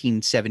imagine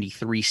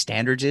 1973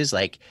 standards is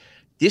like,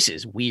 this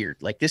is weird,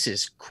 like this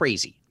is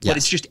crazy, but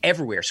it's just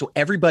everywhere. So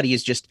everybody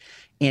is just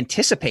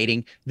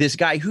anticipating this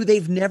guy who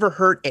they've never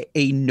heard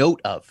a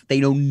note of. They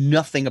know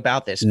nothing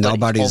about this.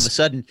 Nobody's all of a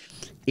sudden,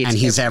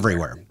 he's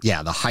everywhere.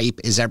 Yeah, the hype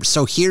is everywhere.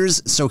 So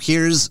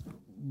here's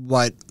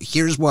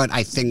what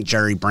I think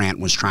Jerry Brandt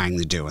was trying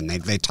to do, and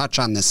they touch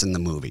on this in the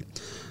movie.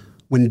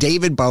 When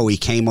David Bowie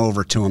came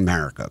over to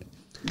America,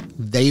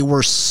 they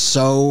were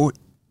so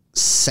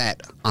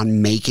set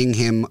on making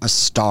him a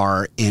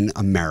star in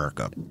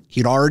America.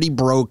 He'd already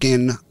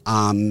broken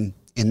in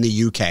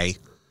the UK.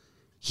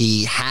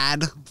 He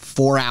had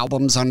 4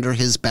 albums under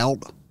his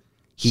belt.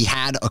 He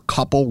had a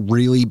couple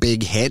really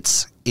big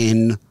hits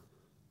in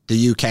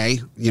the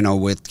UK, you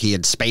know, he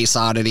had Space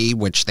Oddity,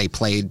 which they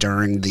played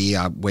during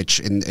which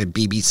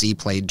BBC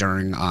played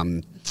during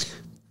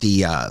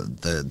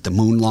the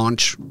moon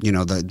launch, you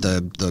know,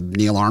 the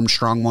Neil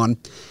Armstrong one.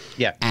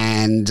 Yeah.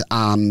 And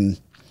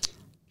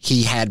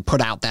he had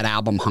put out that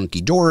album Hunky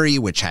Dory,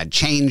 which had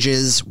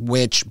Changes,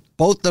 which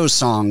both those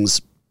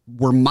songs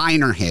were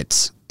minor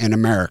hits in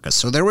America.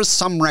 So there was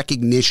some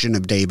recognition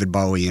of David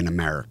Bowie in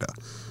America.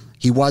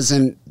 He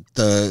wasn't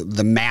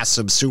the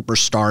massive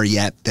superstar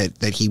yet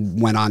that he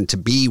went on to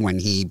be when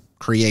he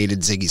created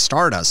Ziggy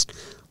Stardust,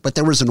 but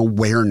there was an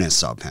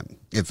awareness of him.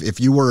 If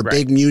you were a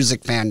big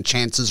music fan,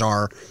 chances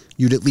are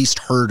you'd at least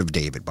heard of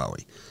David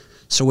Bowie.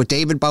 So what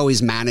David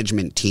Bowie's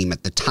management team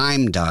at the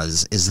time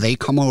does is they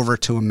come over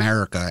to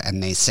America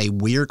and they say,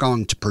 we're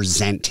going to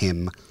present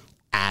him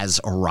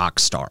as a rock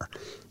star.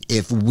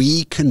 If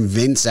we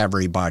convince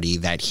everybody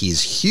that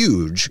he's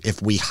huge,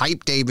 if we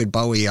hype David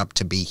Bowie up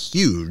to be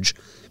huge,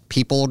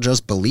 people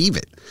just believe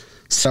it.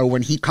 So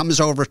when he comes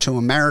over to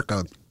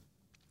America,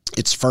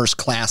 it's first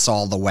class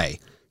all the way.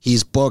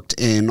 He's booked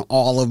in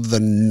all of the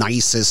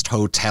nicest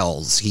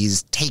hotels.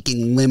 He's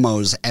taking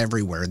limos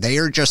everywhere. They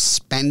are just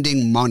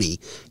spending money.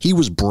 He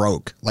was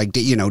broke. Like,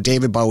 you know,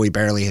 David Bowie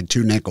barely had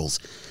 2 nickels.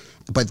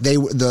 But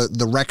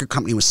the record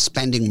company was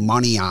spending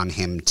money on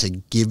him to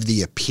give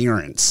the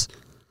appearance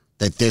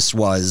that this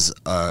was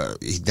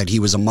that he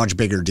was a much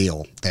bigger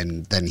deal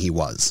than he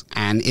was.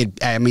 And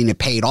it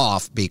paid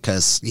off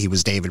because he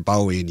was David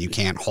Bowie and you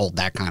can't hold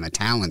that kind of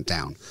talent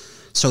down.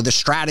 So the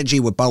strategy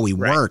with Bowie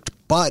worked,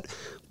 but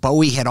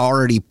Bowie had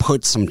already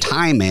put some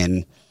time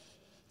in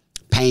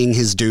paying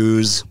his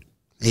dues.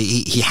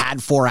 He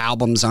had 4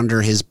 albums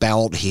under his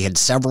belt. He had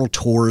several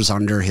tours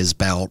under his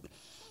belt.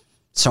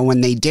 So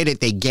when they did it,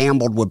 they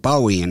gambled with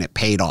Bowie and it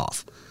paid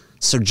off.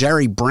 So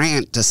Jerry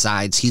Brandt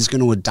decides he's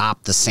going to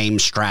adopt the same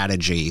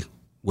strategy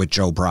with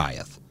Joe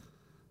Bryant.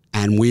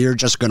 And we're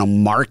just going to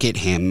market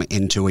him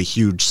into a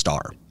huge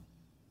star.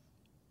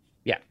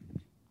 Yeah.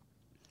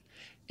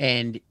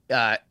 And,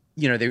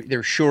 you know,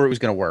 they're sure it was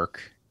going to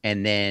work.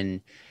 And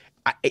then,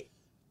 they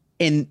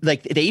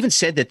even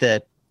said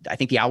that I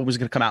think the album was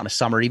going to come out in the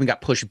summer. It even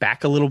got pushed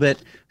back a little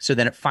bit. So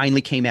then it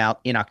finally came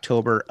out in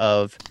October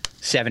of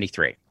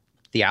 73.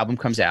 The album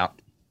comes out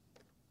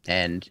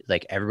and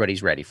like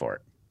everybody's ready for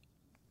it.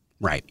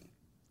 Right.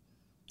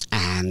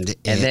 And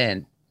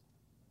then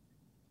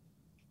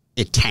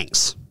it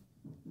tanks.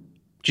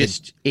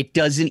 It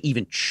doesn't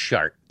even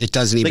chart. It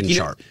doesn't even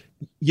chart.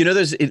 You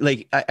know,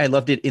 I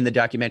loved it in the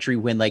documentary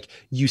when like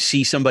you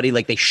see somebody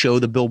like they show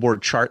the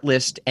Billboard chart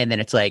list and then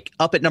it's like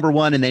up at number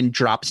 1 and then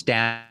drops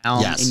down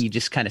and you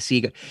just kind of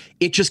see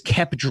it just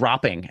kept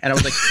dropping. And I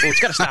was like, well, it's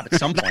got to stop at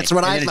some point. That's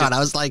what I thought. I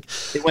was like,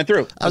 it went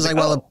through. I was like,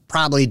 well, it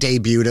probably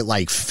debuted at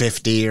like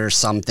 50 or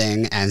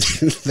something. And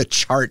the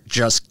chart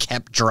just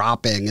kept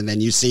dropping. And then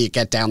you see it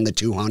get down to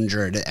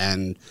 200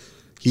 and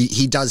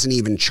he doesn't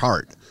even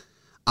chart.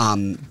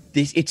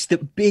 It's the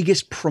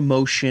biggest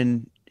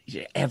promotion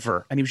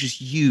ever. I mean, it was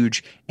just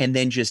huge, and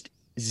then just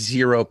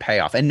zero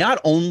payoff. And not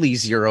only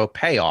zero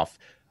payoff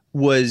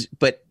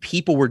but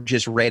people were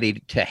just ready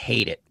to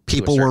hate it.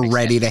 People were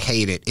ready to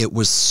hate it. It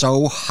was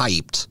so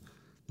hyped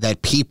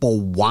that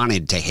people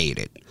wanted to hate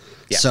it.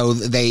 Yeah. So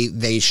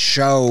they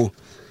show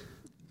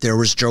there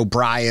was Joe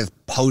Bryant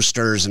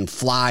posters and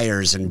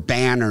flyers and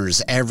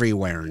banners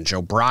everywhere. And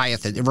Joe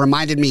Bryant, it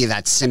reminded me of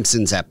that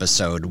Simpsons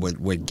episode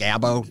with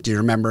Gabbo. Do you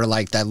remember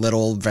like that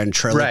little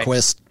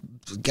ventriloquist? Right.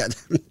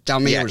 Tell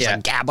me it was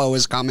like Gabbo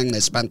is coming. They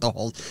spent the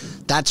whole.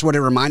 That's what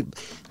it reminded.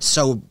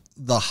 So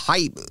the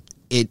hype,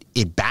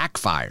 it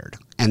backfired,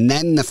 and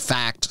then the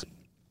fact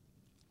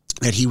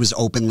that he was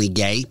openly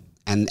gay,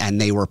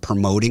 and they were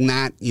promoting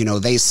that. You know,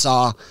 they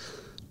saw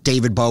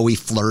David Bowie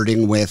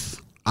flirting with,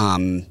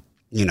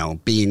 you know,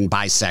 being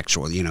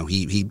bisexual. You know,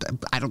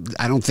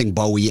 I don't think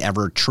Bowie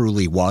ever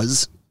truly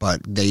was,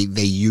 but they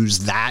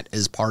used that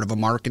as part of a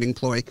marketing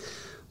ploy.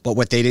 But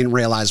what they didn't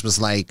realize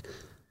was like,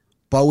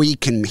 Bowie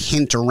can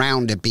hint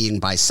around at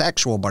being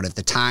bisexual, but at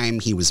the time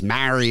he was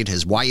married,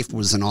 his wife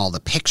was in all the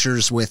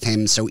pictures with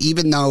him. So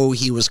even though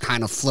he was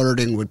kind of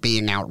flirting with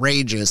being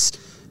outrageous,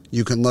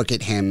 you can look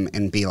at him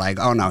and be like,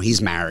 oh no,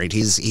 he's married.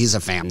 He's a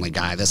family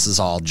guy. This is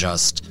all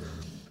just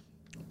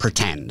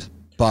pretend.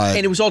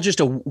 And it was all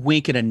just a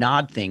wink and a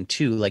nod thing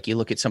too. Like you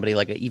look at somebody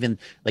like even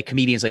like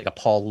comedians like a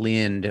Paul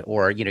Lynde,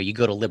 or, you know, you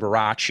go to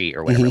Liberace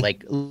or whatever,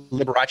 like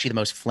Liberace, the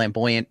most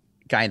flamboyant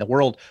guy in the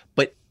world,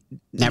 but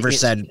never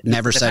said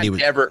he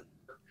was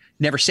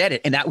never said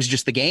it. And that was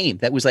just the game.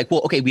 That was like,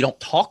 well, okay, we don't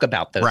talk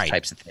about those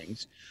types of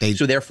things.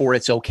 So therefore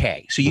it's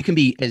okay. So you can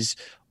be as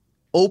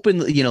open,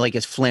 you know, like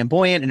as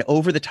flamboyant and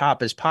over the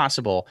top as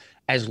possible,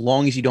 as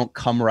long as you don't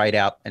come right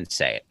out and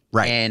say it.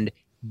 Right. And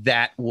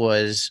that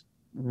was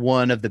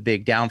one of the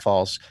big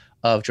downfalls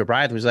of Joe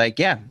Bryant was like,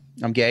 yeah,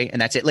 I'm gay,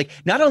 and that's it. Like,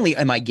 not only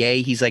am I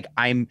gay, he's like,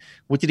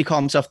 what did he call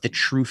himself? The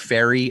true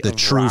fairy. The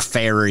true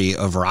fairy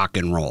of rock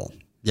and roll.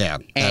 Yeah.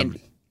 And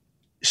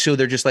so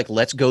they're just like,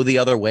 let's go the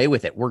other way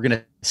with it. We're going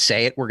to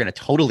say it. We're going to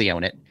totally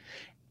own it.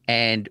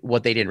 And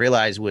what they didn't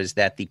realize was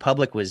that the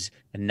public was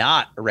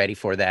not ready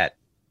for that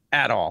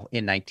at all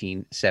in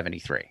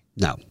 1973.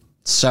 No.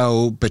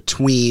 So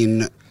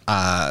between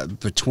a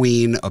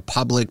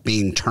public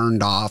being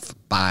turned off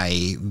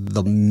by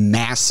the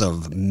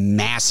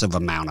massive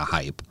amount of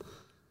hype,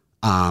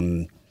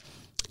 and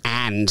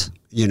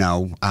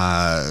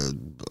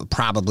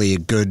probably a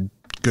good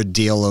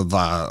deal of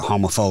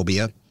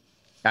homophobia,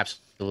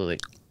 absolutely,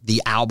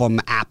 the album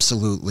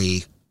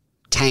absolutely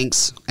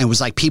tanks, and it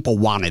was like people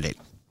wanted it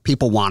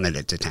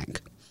to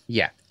tank.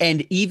 Yeah.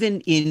 And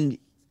even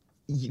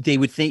they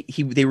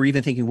were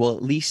even thinking, well,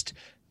 at least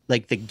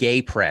like the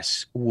gay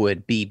press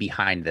would be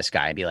behind this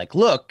guy and be like,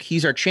 look,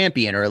 he's our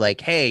champion, or like,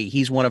 hey,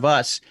 he's one of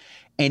us.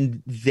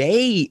 And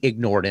they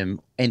ignored him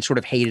and sort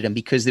of hated him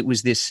because it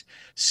was this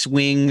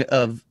swing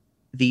of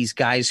these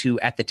guys who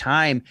at the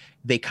time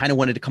they kind of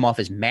wanted to come off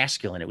as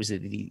masculine. It was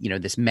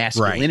this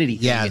masculinity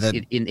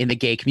thing in the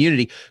gay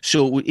community.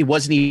 So it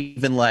wasn't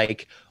even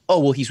like, oh,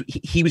 well,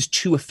 he was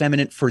too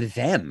effeminate for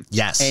them.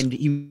 Yes. And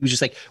he was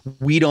just like,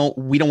 we don't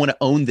want to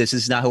own this.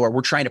 This is not who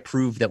we're trying to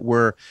prove that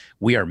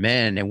we are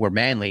men and we're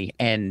manly.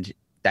 And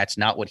that's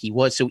not what he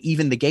was. So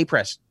even the gay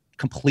press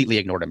completely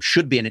ignored him.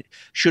 Should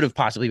have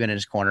possibly been in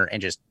his corner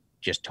and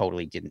just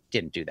totally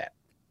didn't do that.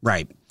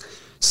 Right.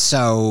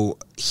 So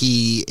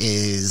he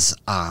is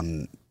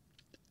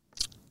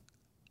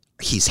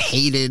he's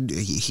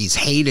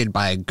hated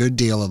by a good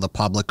deal of the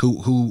public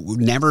who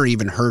never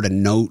even heard a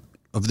note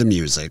of the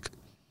music.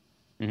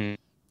 Mm-hmm.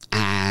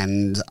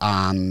 And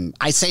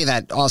I say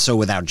that also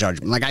without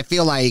judgment. Like, I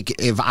feel like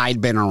if I'd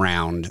been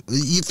around,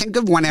 you think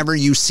of whenever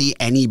you see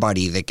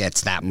anybody that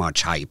gets that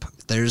much hype,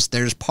 there's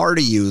part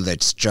of you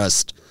that's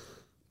just,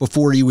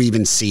 before you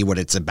even see what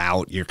it's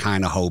about, you're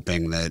kind of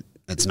hoping that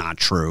it's not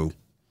true.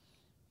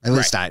 At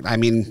least I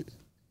mean,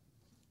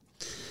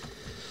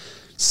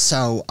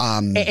 so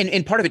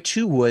and part of it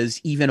too was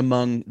even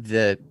among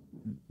the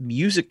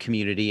music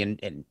community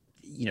and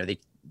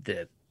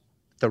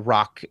the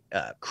rock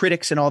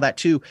critics and all that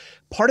too.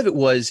 Part of it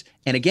was,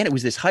 and again, it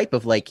was this hype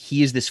of like,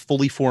 he is this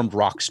fully formed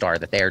rock star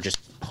that they are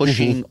just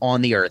pushing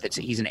on the earth.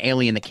 He's an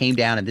alien that came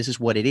down and this is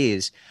what it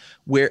is.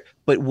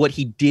 But what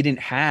he didn't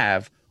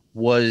have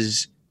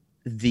was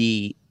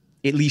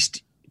at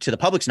least to the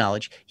public's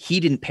knowledge, he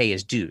didn't pay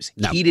his dues.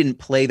 No. He didn't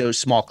play those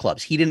small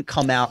clubs. He didn't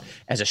come out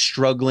as a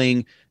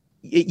struggling,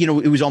 it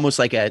was almost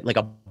like a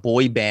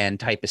boy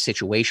band type of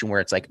situation where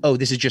it's like, oh,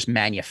 this is just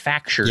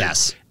manufactured.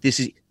 Yes.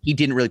 He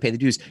didn't really pay the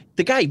dues.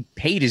 The guy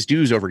paid his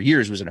dues over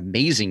years, was an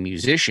amazing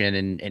musician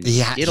and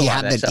did a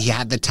lot of that stuff. He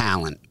had the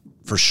talent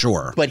for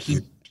sure. But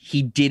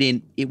he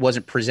didn't, it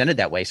wasn't presented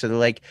that way. So they're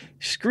like,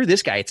 screw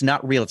this guy. It's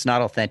not real. It's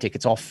not authentic.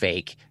 It's all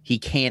fake. He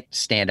can't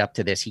stand up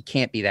to this. He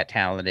can't be that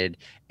talented.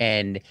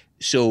 And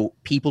so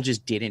people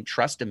just didn't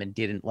trust him and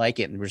didn't like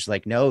it. And we're just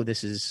like, no,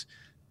 this is,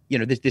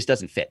 this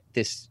doesn't fit.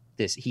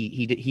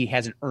 He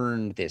hasn't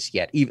earned this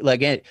yet. Even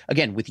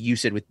again, with you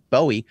said with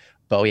Bowie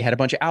had a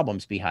bunch of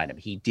albums behind him.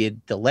 He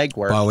did the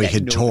legwork. Bowie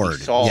had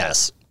toured.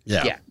 Yes.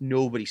 Yeah. Yeah.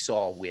 Nobody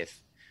saw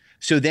with.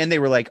 So then they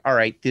were like, all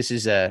right, this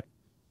is a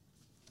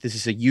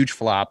huge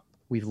flop.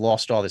 We've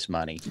lost all this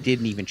money.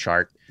 Didn't even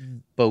chart,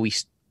 but we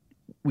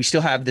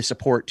still have the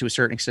support to a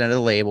certain extent of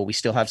the label. We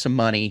still have some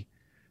money.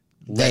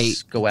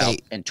 Let's go out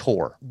and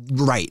tour.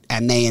 Right.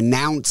 And they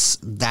announce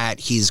that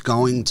he's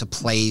going to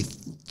play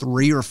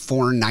 3 or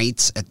 4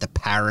 nights at the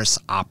Paris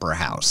Opera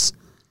House.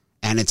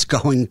 And it's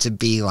going to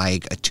be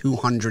like a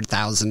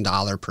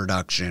 $200,000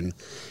 production.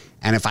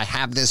 And if I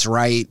have this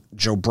right,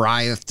 Joe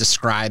Bryant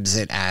describes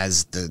it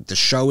as the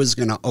show is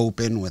going to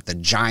open with a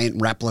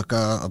giant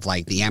replica of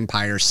like the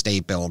Empire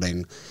State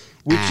Building.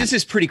 Which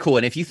is pretty cool.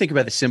 And if you think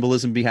about the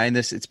symbolism behind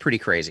this, it's pretty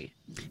crazy.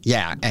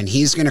 Yeah. And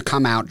he's going to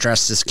come out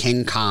dressed as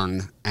King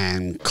Kong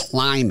and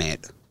climb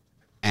it.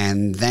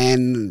 And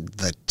then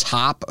the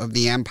top of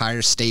the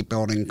Empire State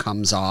Building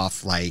comes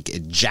off, like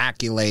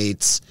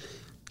ejaculates.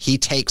 He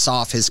takes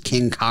off his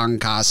King Kong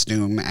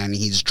costume and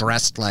he's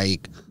dressed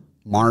like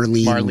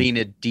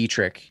Marlene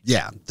Dietrich.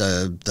 Yeah,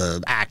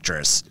 the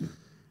actress.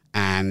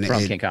 And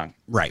from King Kong.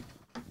 Right.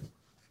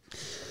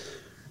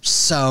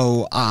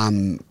 So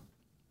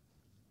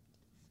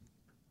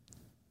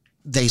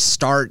they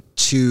start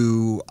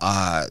to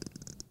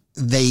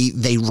they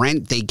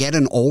get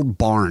an old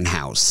barn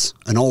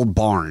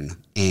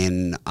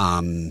in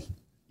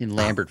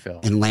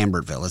Lambertville. In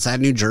Lambertville. Is that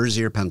New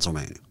Jersey or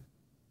Pennsylvania?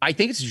 I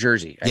think it's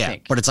Jersey. I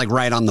think. But it's like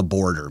right on the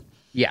border.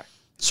 Yeah.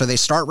 So they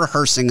start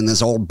rehearsing in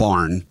this old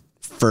barn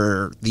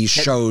for these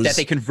shows that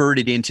they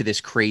converted into this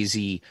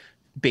crazy,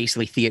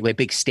 basically theater, like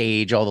big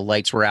stage. All the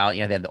lights were out. They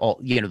had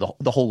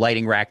the whole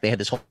lighting rack. They had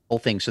this whole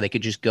thing, so they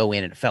could just go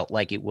in and it felt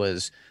like it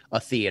was a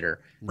theater.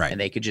 Right. And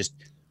they could just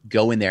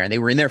go in there, and they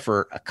were in there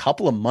for a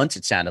couple of months.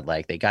 It sounded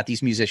like they got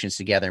these musicians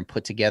together and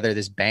put together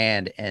this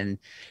band, and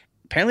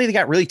apparently they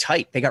got really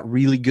tight. They got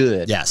really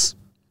good. Yes.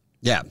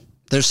 Yeah.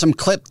 There's some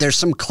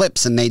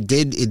clips, and they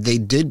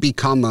did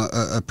become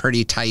a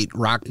pretty tight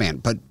rock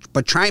band.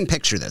 But try and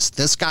picture this.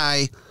 This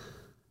guy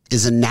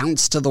is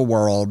announced to the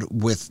world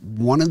with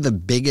one of the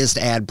biggest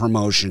ad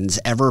promotions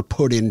ever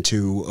put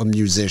into a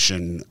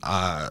musician,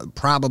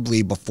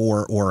 probably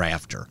before or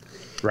after.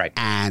 Right.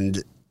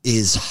 And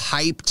is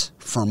hyped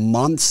for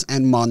months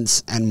and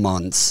months and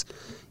months.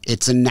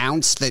 It's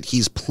announced that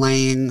he's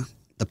playing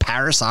the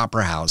Paris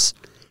Opera House.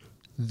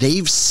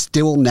 They've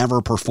still never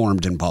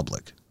performed in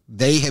public.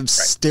 They have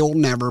still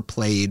never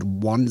played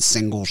one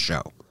single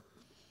show.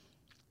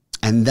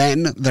 And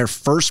then their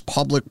first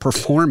public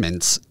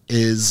performance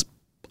is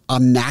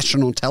on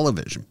national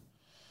television.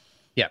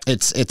 Yeah.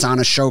 It's on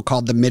a show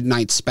called The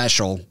Midnight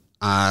Special,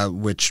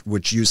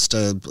 which used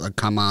to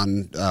come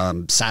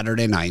on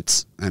Saturday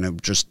nights, and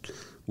it just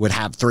would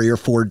have 3 or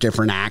 4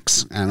 different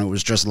acts, and it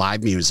was just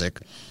live music.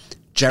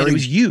 And it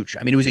was huge.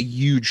 I mean, it was a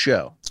huge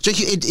show.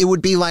 It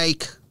would be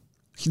like,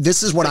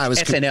 this is what I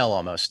was... SNL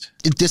almost.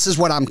 This is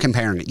what I'm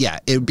comparing it. Yeah,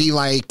 it would be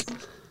like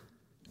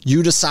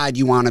you decide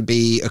you want to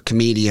be a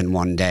comedian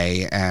one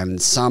day,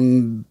 and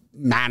some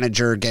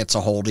manager gets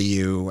a hold of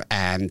you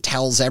and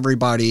tells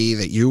everybody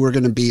that you were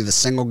going to be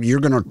you're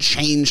going to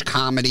change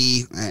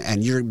comedy,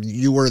 and you're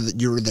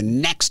the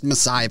next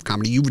messiah of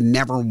comedy. You've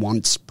never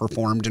once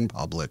performed in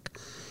public.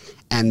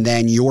 And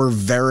then your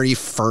very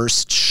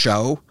first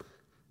show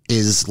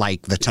is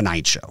like The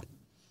Tonight Show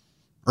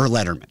or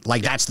Letterman.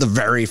 Like, that's the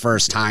very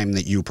first time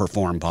that you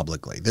perform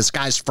publicly. This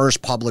guy's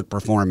first public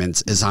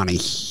performance is on a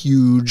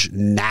huge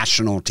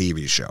national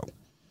TV show.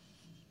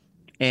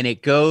 And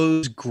it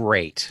goes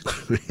great.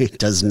 It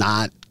does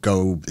not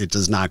go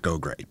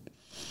great.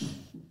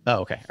 Oh,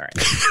 okay. All right.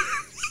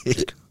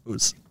 It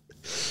goes.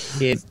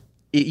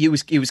 It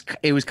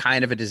was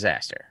kind of a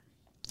disaster.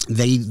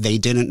 They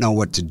didn't know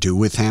what to do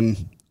with him.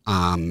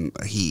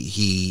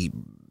 He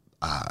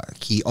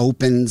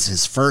opens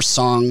his first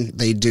song.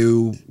 They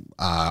do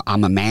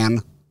 "I'm a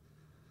Man."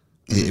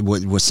 It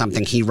was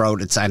something he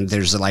wrote.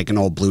 There's like an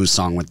old blues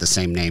song with the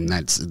same name.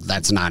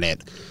 That's not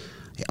it.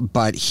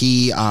 But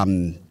he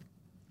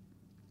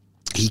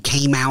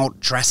came out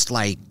dressed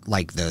like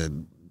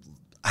the,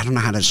 I don't know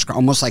how to describe,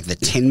 almost like the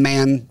Tin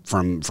Man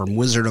from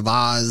Wizard of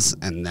Oz,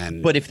 and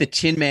then. But if the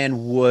Tin Man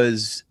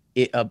was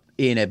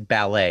in a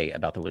ballet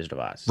about the Wizard of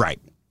Oz, right?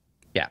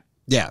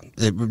 Yeah,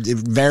 it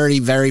very,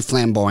 very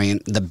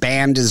flamboyant. The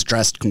band is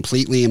dressed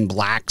completely in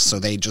black, so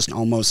they just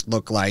almost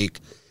look like,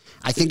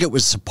 I think it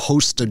was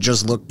supposed to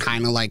just look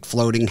kind of like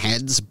floating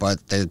heads,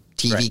 but the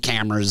TV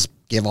cameras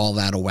give all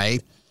that away.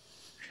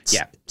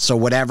 Yeah. So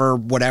whatever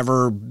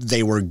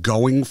they were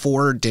going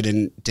for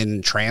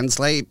didn't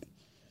translate.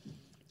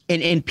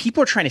 And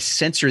people are trying to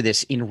censor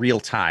this in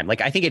real time.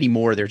 Like, I think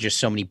anymore there's just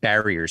so many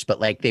barriers, but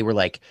like they were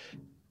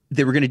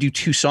going to do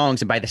 2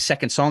 songs, and by the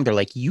second song they're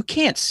like, you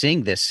can't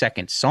sing this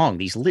second song.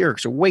 These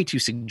lyrics are way too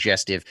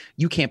suggestive.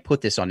 You can't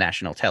put this on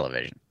national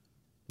television.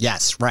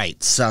 Yes,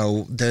 right.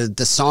 So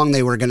the song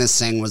they were going to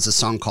sing was a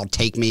song called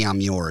 "Take Me,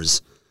 I'm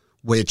Yours,"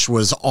 which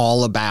was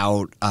all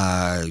about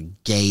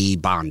gay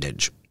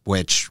bondage,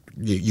 which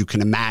you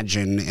can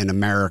imagine in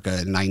America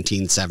in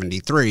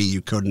 1973,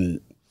 you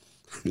couldn't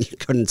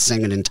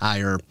sing an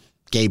entire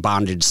gay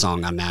bondage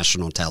song on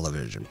national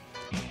television.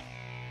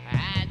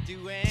 I'd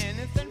do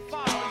anything for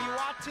you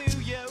or to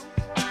you.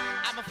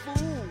 I'm a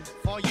fool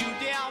for you,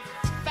 dear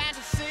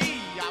fantasy.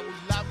 I would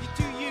love you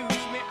to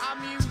use me,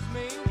 amuse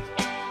me.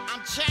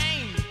 I'm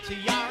chained to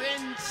your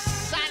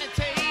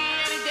insanity.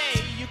 Any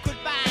day you could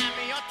buy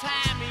me or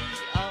tie me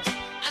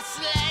a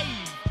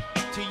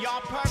slave to your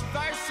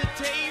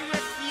perversity.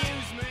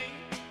 Refuse me,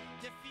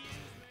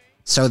 diffuse me.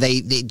 So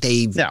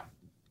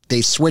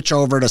they switch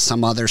over to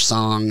some other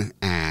song,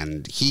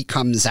 and he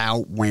comes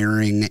out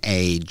wearing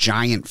a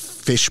giant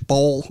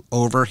fishbowl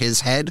over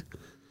his head.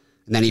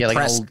 And then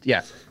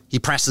he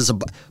presses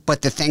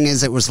but the thing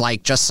is, it was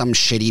like just some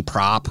shitty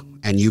prop,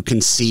 and you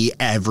can see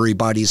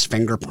everybody's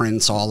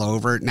fingerprints all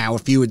over it. Now,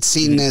 if you had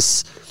seen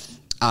this,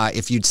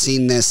 if you'd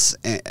seen this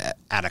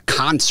at a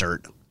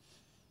concert,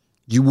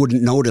 you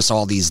wouldn't notice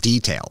all these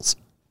details.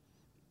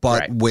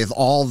 But with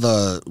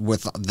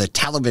the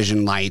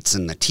television lights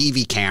and the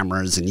TV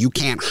cameras, and you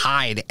can't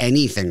hide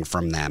anything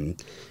from them,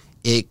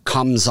 it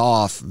comes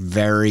off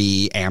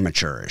very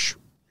amateurish.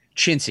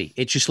 Chintzy.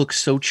 It just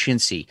looks so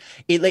chintzy.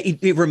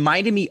 It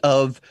reminded me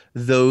of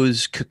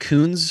those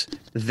cocoons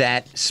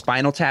that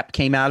Spinal Tap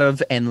came out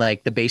of, and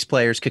like the bass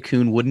player's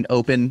cocoon wouldn't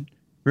open.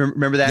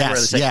 Remember that?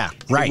 Yes.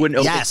 Right. It wouldn't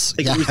open. Yes.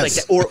 Like, yes. It was like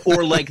that,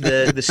 or like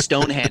the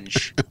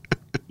Stonehenge.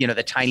 You know,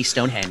 the tiny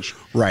Stonehenge.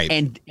 Right.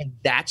 And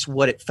that's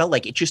what it felt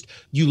like. It just,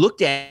 you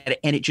looked at it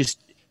and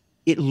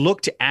it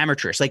looked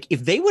amateurish. Like,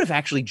 if they would have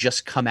actually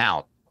just come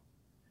out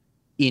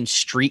in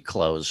street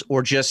clothes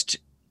or just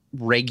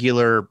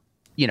regular,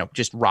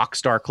 just rock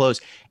star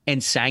clothes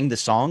and sang the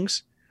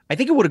songs, I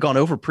think it would have gone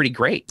over pretty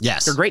great.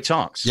 Yes. They're great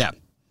songs. Yeah.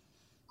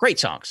 Great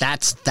songs.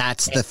 That's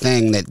the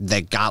thing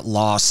that got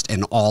lost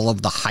in all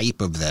of the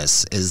hype of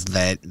this, is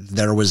that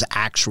there was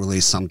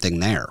actually something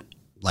there.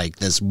 Like,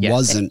 this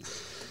wasn't...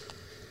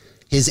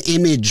 His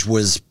image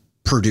was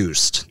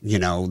produced. You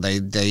know,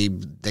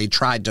 they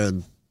tried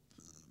to,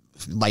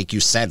 like you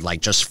said,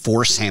 like just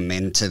force him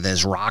into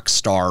this rock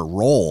star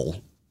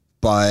role,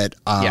 but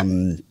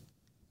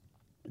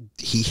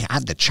he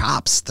had the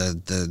chops.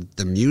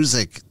 The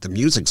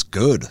music's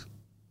good.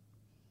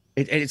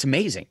 It's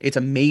amazing. It's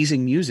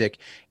amazing music,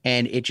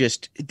 and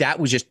that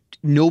was just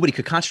nobody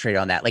could concentrate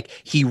on that. Like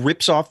he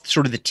rips off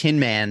sort of the Tin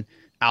Man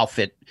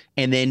outfit,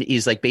 and then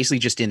is like basically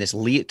just in this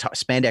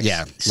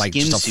spandex, like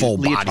skin just a full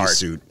leotard,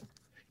 bodysuit,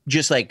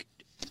 just like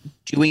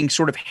doing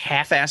sort of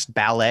half-assed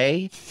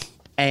ballet,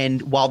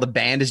 and while the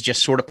band is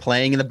just sort of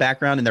playing in the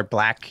background in their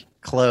black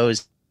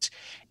clothes,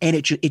 and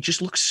it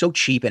just looks so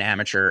cheap and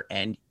amateur,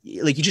 and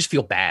like you just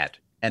feel bad.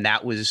 And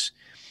that was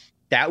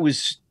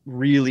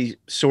really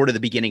sort of the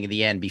beginning of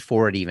the end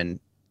before it even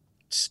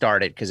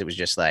started, because it was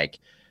just like,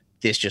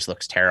 this just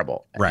looks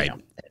terrible. Right. You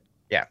know?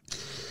 Yeah.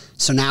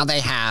 So now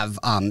they have,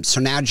 so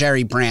now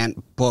Jerry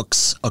Brandt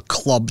books a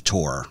club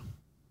tour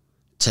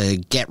to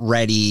get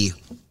ready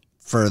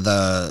for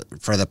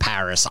the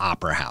Paris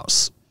Opera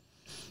House.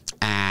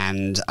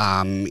 And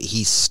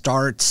he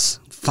starts,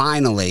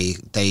 finally,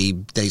 they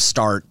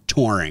start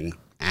touring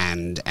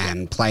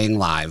and playing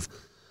live.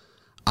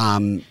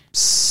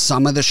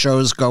 Some of the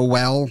shows go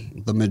well.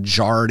 The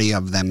majority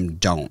of them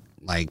don't.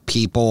 Like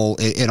people,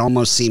 it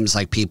almost seems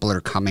like people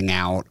are coming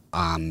out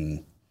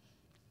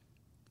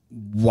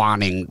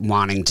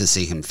wanting to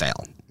see him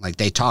fail. Like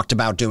they talked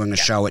about doing a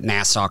show at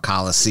Nassau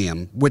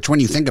Coliseum, which when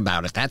you think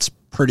about it, that's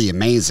pretty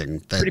amazing.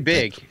 Pretty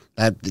big.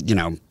 That you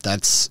know,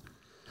 that's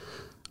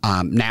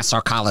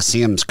Nassau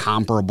Coliseum's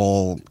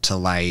comparable to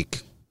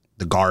like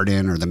the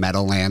Garden or the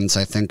Meadowlands,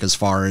 I think, as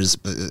far as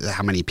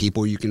how many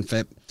people you can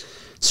fit.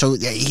 So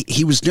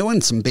he was doing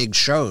some big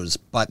shows,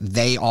 but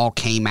they all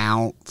came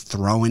out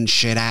throwing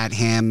shit at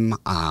him,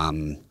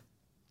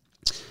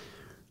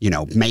 you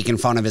know, making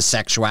fun of his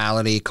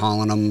sexuality,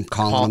 calling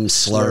him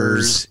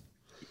slurs.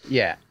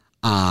 Yeah.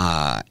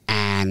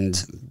 And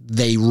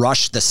they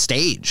rush the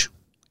stage,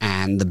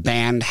 and the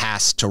band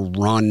has to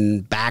run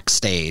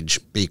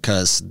backstage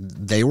because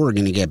they were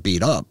going to get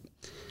beat up.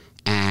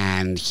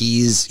 And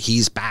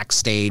he's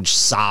backstage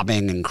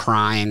sobbing and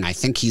crying. I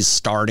think he's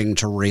starting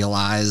to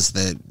realize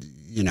that,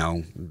 you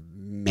know,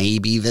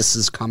 maybe this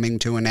is coming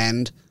to an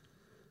end.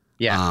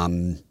 Yeah.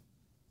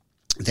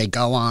 They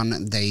go on,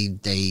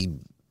 the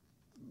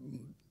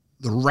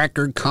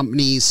record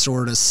company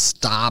sort of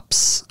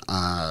stops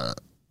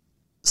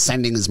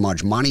sending as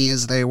much money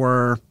as they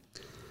were.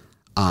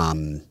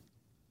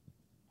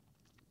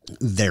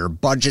 Their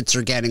budgets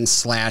are getting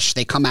slashed.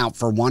 They come out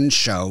for one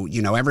show.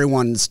 You know,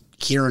 everyone's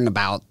hearing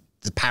about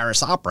the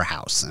Paris Opera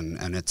House,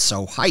 and it's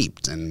so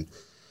hyped. And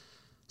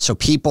so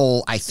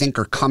people, I think,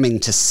 are coming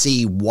to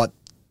see what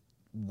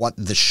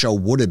the show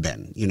would have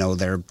been. You know,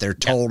 they're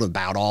told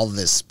about all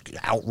this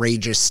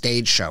outrageous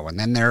stage show, and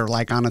then they're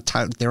like on a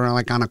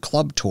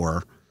club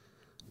tour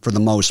for the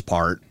most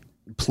part,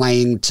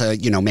 playing to,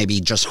 you know, maybe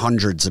just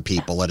hundreds of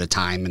people at a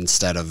time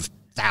instead of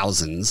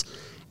thousands.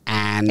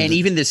 And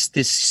even this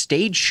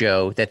stage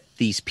show that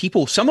these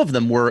people, some of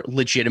them were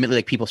legitimately,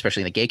 like, people,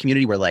 especially in the gay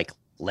community, were like,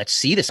 let's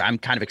see this. I'm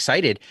kind of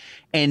excited.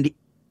 And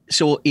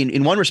so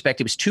in one respect,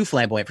 it was too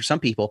flamboyant for some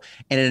people.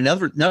 And in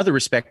another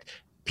respect,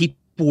 people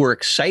were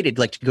excited,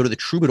 like, to go to the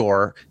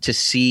Troubadour to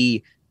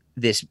see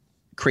this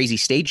crazy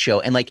stage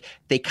show. And like,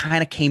 they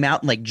kind of came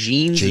out in like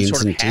jeans and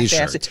sort of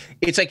half-assed.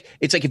 It's like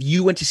if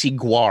you went to see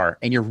Gwar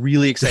and you're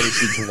really excited to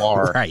see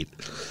Gwar, right,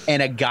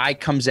 and a guy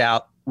comes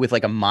out with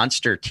like a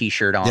Monster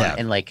t-shirt on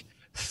and like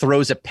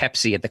throws a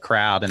Pepsi at the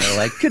crowd, and they're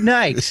like, good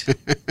night.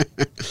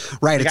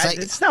 Right. Like,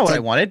 it's not what I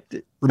wanted.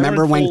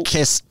 Remember when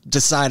Kiss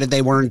decided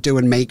they weren't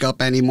doing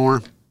makeup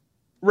anymore?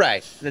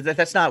 Right.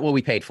 That's not what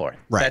we paid for.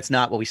 Right. That's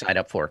not what we signed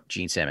up for,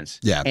 Gene Simmons.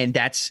 Yeah. And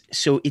that's,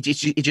 so it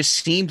just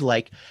seemed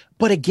like,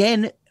 but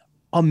again,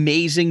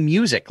 amazing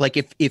music. Like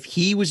if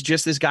he was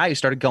just this guy who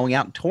started going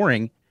out and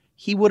touring,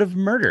 he would have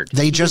murdered.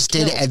 They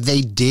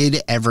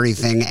did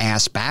everything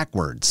ass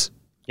backwards.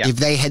 Yeah. If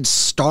they had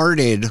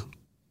started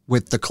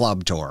with the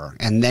club tour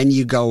and then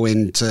you go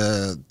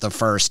into the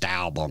first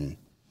album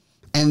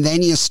and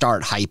then you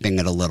start hyping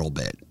it a little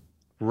bit.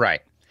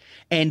 Right.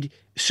 And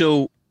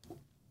so,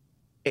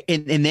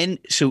 and then,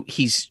 so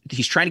he's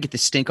trying to get the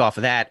stink off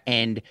of that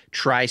and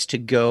tries to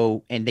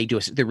go, and they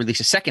release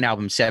a second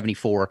album,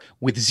 74,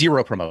 with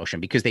zero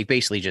promotion, because they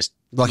basically just,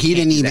 well, they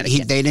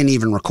didn't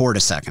even record a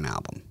second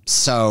album.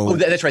 So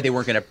that's right. They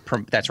weren't going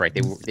to, that's right.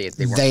 They weren't.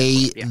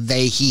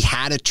 He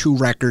had a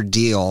 2-record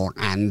deal,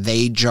 and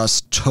they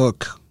just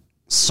took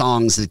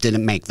songs that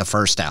didn't make the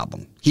first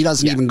album. He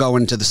doesn't even go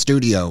into the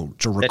studio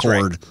to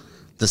record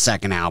the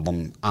second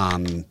album.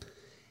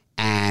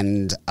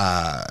 And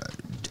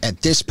at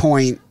this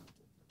point,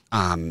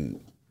 the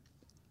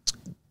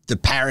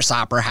Paris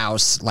Opera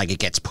House, like, it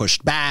gets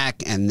pushed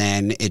back, and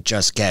then it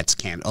just gets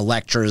canned.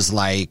 Elektra's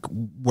like,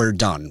 we're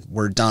done.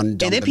 And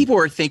then people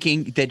were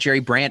thinking that Jerry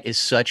Brandt is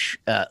such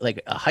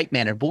like a hype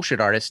man and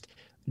bullshit artist.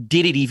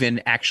 Did it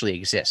even actually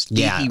exist?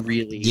 Did he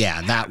really?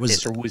 Yeah, that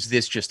was. Or was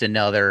this just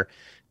another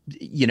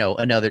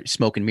another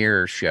smoke and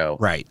mirror show.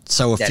 Right.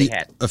 So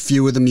a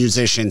few of the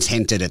musicians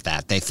hinted at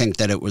that. They think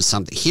that it was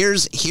something.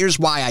 Here's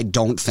why I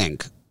don't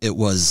think it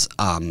was.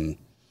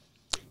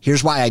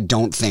 Here's why I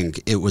don't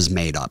think it was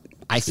made up.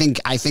 I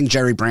think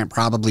Jerry Brandt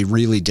probably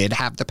really did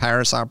have the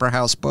Paris Opera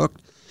House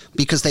booked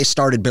because they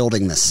started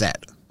building the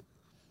set.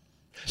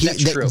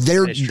 That's true.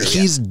 That is true.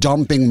 He's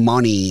dumping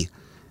money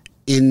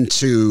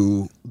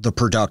into the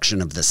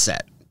production of the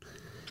set.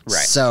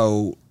 Right.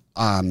 So,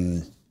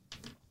 and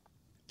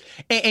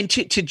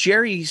to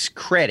Jerry's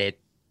credit,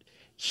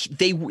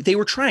 they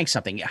were trying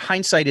something.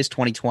 Hindsight is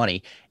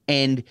 2020,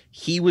 and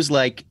he was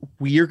like,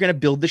 "We are going to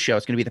build the show.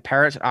 It's going to be the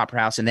Paris Opera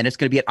House, and then it's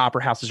going to be at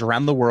opera houses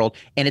around the world,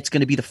 and it's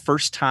going to be the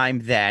first time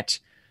that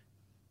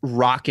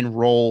rock and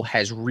roll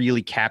has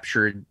really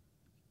captured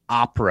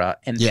opera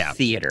and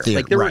theater.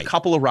 Like there were a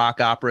couple of rock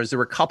operas, there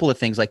were a couple of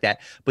things like that,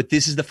 but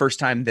this is the first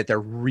time that they're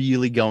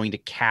really going to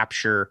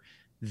capture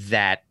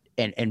that."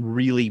 And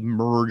really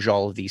merge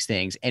all of these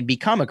things and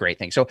become a great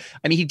thing. So,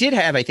 I mean, he did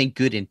have, I think,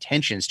 good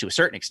intentions to a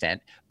certain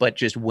extent, but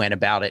just went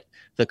about it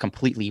the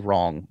completely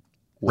wrong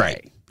way.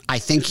 Right. I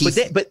think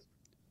but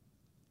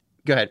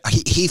go ahead.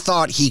 He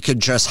thought he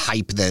could just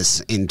hype this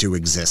into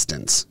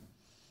existence.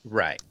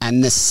 Right.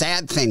 And the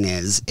sad thing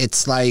is,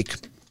 it's like,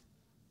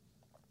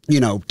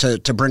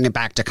 to bring it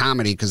back to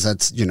comedy, because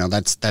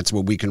that's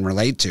what we can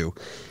relate to.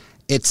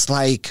 It's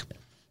like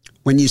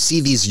when you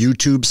see these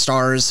YouTube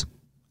stars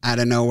out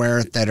of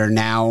nowhere that are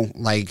now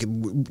like,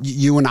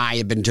 you and I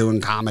have been doing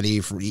comedy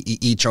for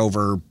each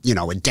over,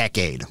 a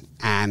decade,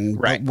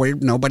 and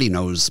nobody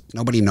knows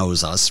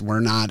us. We're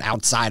not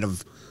outside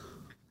of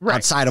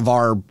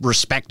our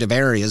respective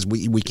areas.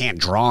 We can't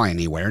draw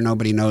anywhere.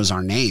 Nobody knows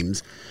our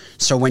names.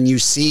 So when you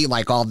see,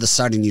 like, all of a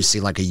sudden you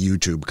see like a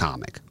YouTube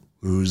comic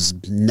who's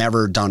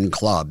never done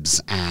clubs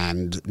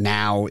and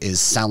now is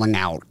selling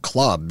out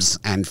clubs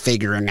and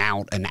figuring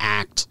out an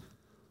act,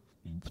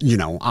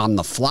 on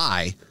the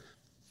fly.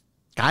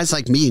 Guys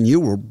like me and you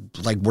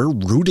we're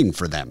rooting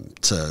for them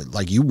to,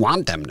 like, you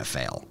want them to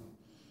fail.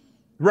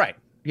 Right.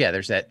 Yeah.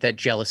 There's that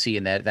jealousy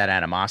and that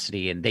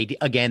animosity. And they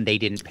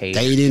didn't pay.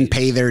 They didn't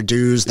pay their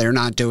dues. They're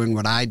not doing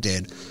what I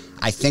did.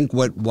 I think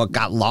what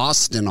got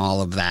lost in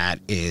all of that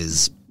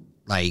is,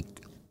 like,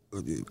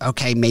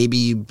 okay,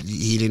 maybe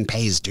he didn't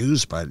pay his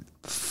dues, but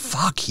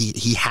fuck,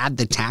 he had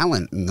the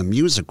talent and the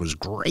music was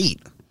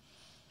great.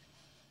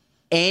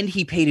 And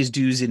he paid his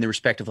dues in the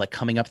respect of, like,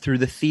 coming up through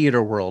the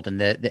theater world and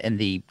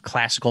the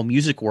classical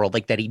music world,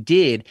 like that he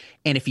did.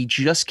 And if he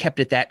just kept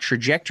at that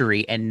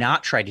trajectory and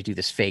not tried to do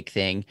this fake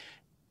thing,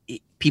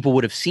 people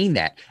would have seen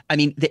that. I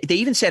mean, they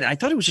even said, and I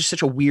thought it was just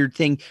such a weird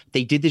thing.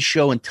 They did this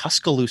show in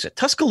Tuscaloosa,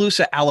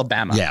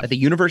 Alabama, at the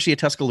University of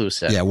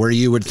Tuscaloosa. Yeah, where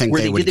you would think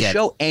they would get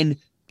show and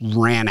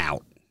ran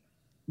out,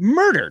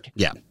 murdered.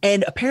 Yeah,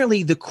 and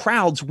apparently the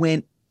crowds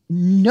went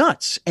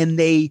nuts and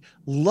they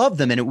loved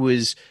them, and it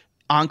was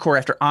encore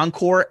after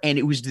encore, and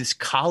it was this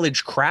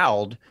college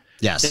crowd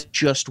that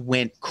just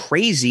went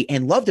crazy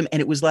and loved him.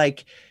 And it was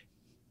like,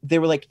 they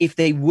were like, if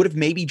they would have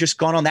maybe just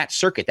gone on that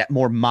circuit, that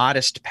more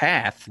modest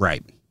path,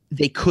 right,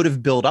 they could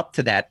have built up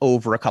to that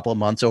over a couple of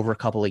months, over a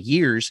couple of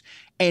years,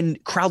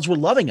 and crowds were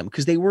loving them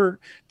because they were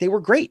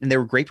great, and they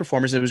were great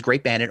performers. It was a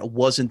great band, and it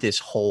wasn't this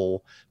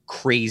whole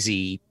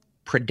crazy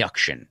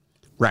production.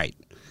 Right.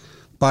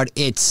 But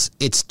it's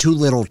too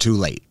little too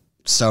late.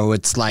 So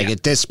it's like,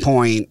 at this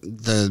point,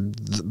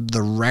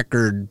 the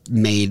record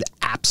made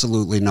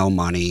absolutely no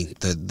money.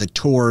 The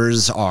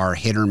tours are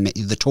hit or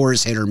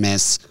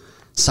miss.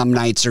 Some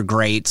nights are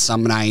great.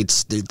 Some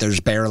nights there's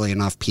barely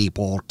enough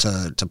people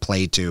to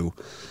play to.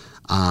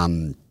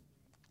 And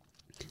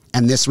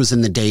this was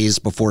in the days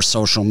before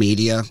social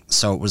media,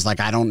 so it was like,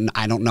 I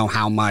don't know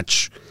how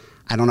much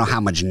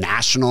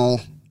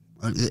national.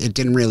 It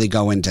didn't really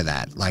go into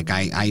that. Like,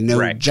 I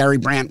know Jerry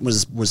Brandt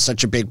was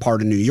such a big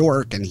part of New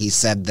York, and he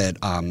said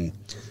that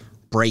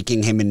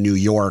breaking him in New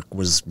York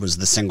was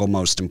the single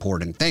most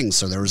important thing.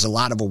 So there was a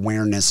lot of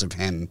awareness of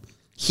him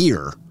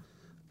here,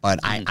 but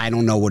I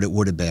don't know what it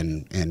would have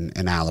been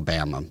in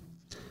Alabama.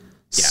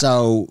 Yeah.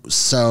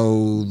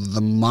 So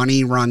the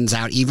money runs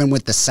out. Even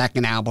with the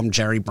second album,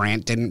 Jerry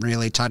Brandt didn't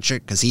really touch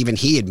it, because even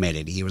he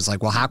admitted, he was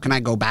like, well, how can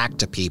I go back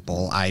to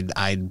people?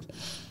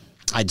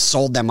 I'd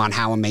sold them on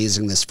how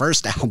amazing this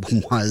first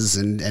album was,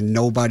 and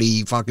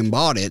nobody fucking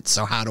bought it.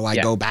 So how do I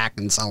go back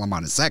and sell them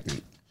on a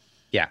second?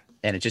 Yeah.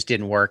 And it just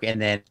didn't work. And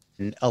then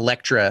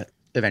Elektra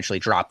eventually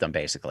dropped them,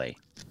 basically,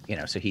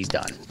 so he's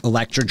done.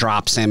 Elektra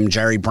drops him.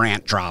 Jerry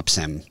Brandt drops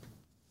him.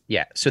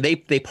 Yeah. So they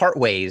part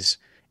ways,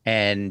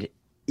 and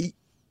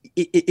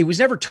it was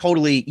never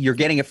totally, you're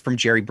getting it from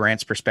Jerry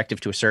Brandt's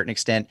perspective to a certain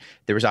extent.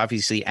 There was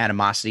obviously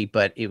animosity,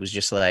 but it was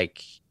just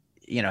like,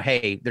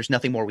 hey, there's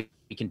nothing more we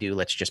can do.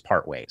 Let's just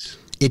part ways.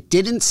 It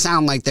didn't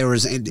sound like there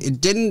was. It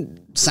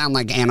didn't sound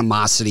like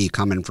animosity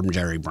coming from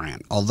Jerry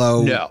Brandt.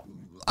 Although, no.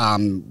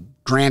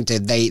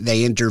 Granted,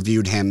 they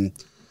interviewed him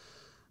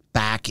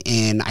back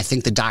in, I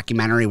think the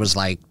documentary was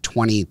like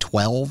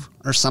 2012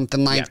 or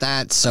something like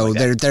that. So like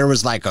that. there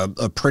was like a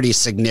pretty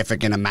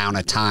significant amount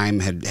of time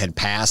had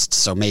passed.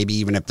 So maybe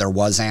even if there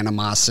was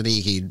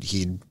animosity,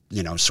 he'd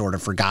sort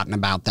of forgotten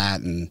about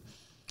that. And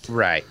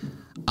right.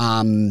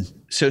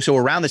 So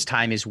around this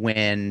time is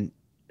when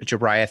Joe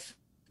Bryant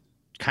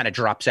kind of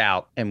drops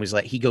out and was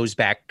like, he goes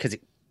back because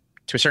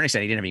to a certain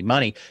extent he didn't have any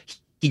money.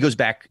 He goes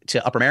back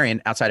to Upper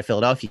Merion outside of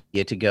Philadelphia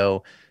to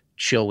go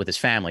chill with his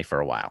family for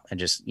a while and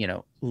just,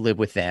 live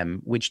with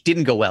them, which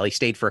didn't go well. He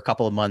stayed for a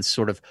couple of months,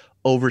 sort of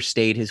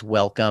overstayed his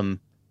welcome.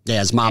 Yeah,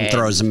 his mom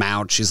throws him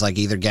out. She's like,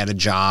 either get a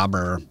job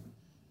or.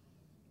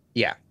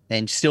 Yeah.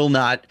 And still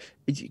not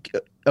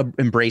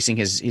embracing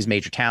his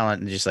major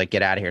talent and just like,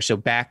 get out of here.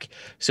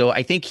 So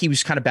I think he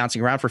was kind of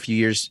bouncing around for a few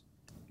years,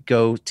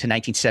 go to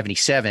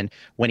 1977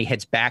 when he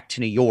heads back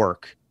to New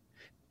York,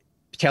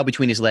 tail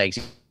between his legs.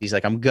 He's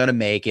like, I'm going to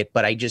make it,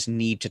 but I just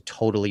need to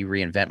totally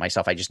reinvent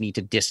myself. I just need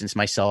to distance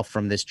myself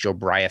from this Joe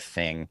Bryant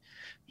thing.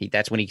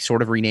 That's when he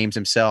sort of renames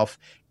himself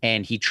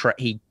and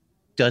he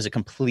does a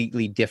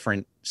completely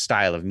different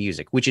style of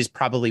music, which is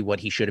probably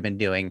what he should have been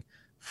doing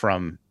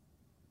from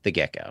the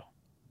get-go.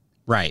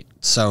 Right.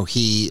 So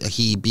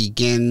he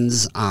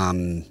begins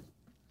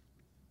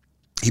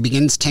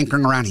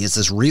tinkering around. He has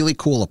this really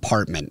cool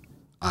apartment.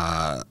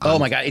 Oh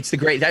my God. It's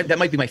that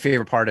might be my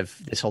favorite part of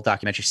this whole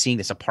documentary, seeing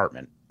this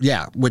apartment.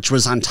 Yeah. Which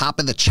was on top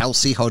of the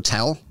Chelsea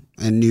Hotel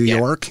in New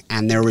York.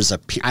 And there was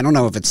I don't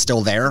know if it's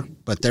still there,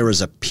 but there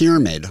was a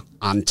pyramid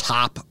on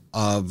top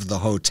of the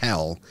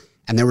hotel.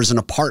 And there was an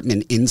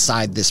apartment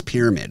inside this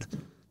pyramid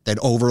that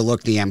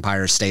overlooked the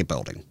Empire State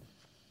Building.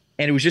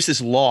 And it was just this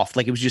loft,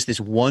 like it was just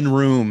this one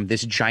room,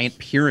 this giant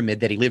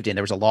pyramid that he lived in.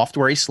 There was a loft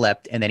where he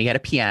slept, and then he had a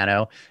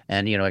piano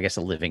and, I guess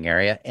a living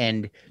area.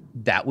 And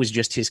that was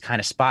just his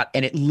kind of spot.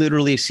 And it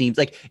literally seems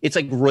like it's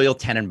like Royal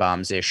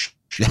Tenenbaums-ish.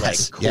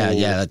 Yes. Like, cool.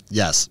 Yeah.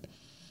 Yes.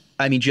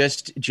 I mean,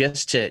 just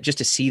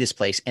to see this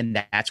place.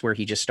 And that's where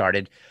he just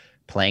started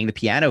playing the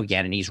piano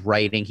again. And he's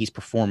writing, he's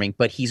performing,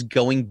 but he's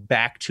going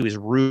back to his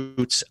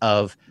roots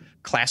of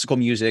classical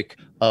music,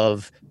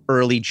 of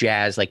early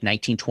jazz, like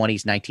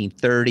 1920s,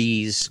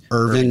 1930s,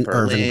 Irving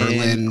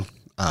Berlin,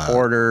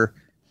 Porter,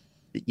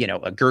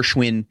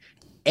 Gershwin.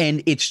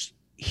 And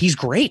he's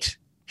great.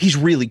 He's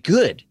really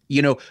good,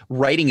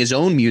 writing his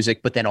own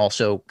music, but then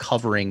also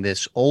covering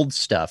this old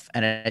stuff.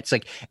 And it's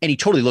like, and he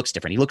totally looks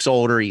different. He looks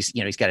older. He's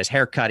got his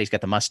hair cut. He's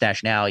got the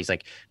mustache now. He's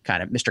like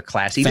kind of Mr.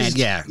 Classy.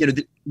 Yeah.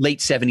 The late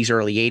 70s,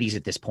 early 80s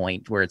at this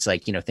point, where it's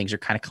like, things are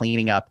kind of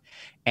cleaning up.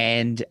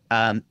 And,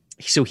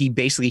 so he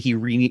basically, he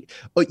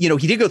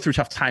did go through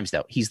tough times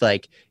though. He was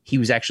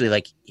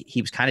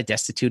kind of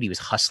destitute. He was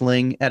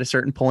hustling at a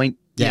certain point.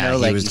 Yeah.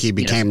 He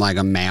became like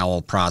a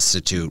male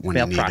prostitute when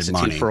he needed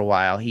money for a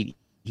while. He's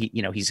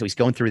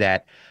going through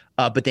that.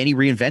 But then he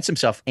reinvents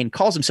himself and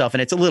calls himself,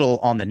 and it's a little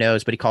on the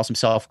nose, but he calls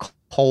himself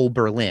Cole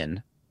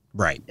Berlin.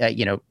 Right.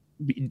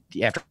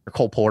 After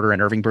Cole Porter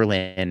and Irving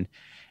Berlin.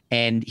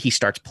 And he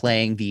starts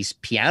playing these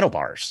piano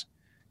bars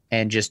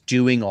and just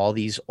doing all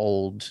these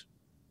old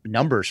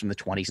numbers from the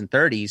 20s and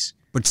 30s,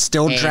 but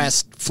still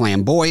dressed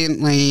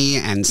flamboyantly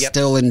and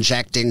still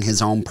injecting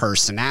his own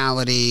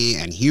personality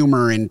and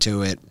humor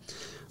into it.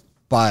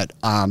 But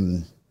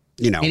and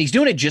he's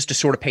doing it just to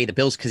sort of pay the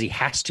bills because he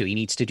has to. He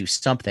needs to do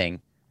something.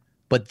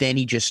 But then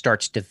he just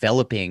starts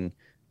developing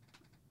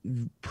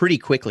pretty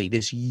quickly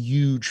this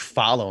huge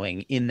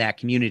following in that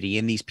community,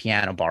 in these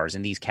piano bars,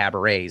 in these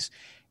cabarets,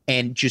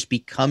 and just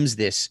becomes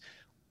this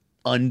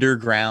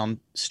underground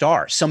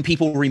star. Some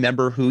people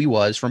remember who he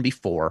was from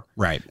before,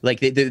 right? Like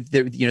there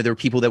were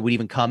people that would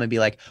even come and be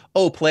like,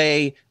 "Oh,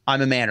 play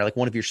I'm a Man," or like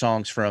one of your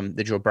songs from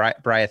the Joe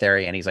Bryant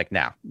area, and he's like,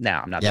 "No,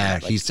 I'm not." Yeah,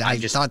 that. Like, I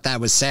just thought that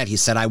was sad. He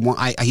said,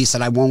 He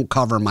said, "I won't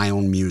cover my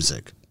own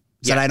music."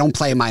 He said, "I don't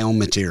play my own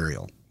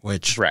material,"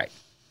 which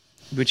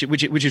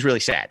is really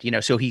sad.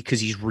 So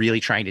because he's really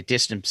trying to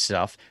distance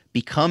himself,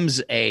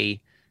 becomes a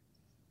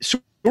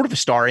sort of a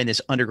star in this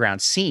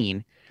underground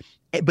scene.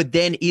 But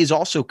then is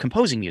also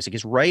composing music,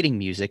 is writing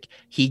music.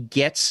 He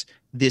gets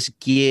this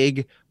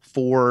gig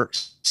for,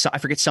 I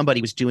forget, somebody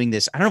was doing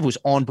this. I don't know if it was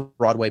on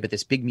Broadway, but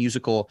this big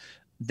musical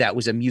that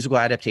was a musical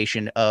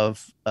adaptation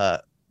of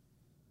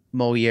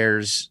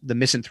Moliere's The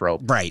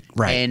Misanthrope. Right.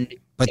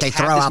 But they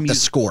throw out the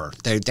score.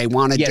 They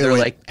want to do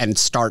it and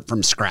start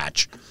from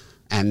scratch.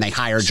 And they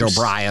hire Joe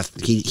Bryant.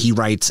 He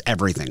writes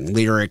everything,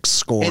 lyrics,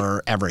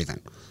 score,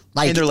 everything.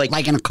 And they're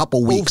like in a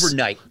couple weeks.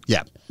 Overnight.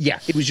 Yeah. Yeah.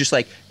 It was just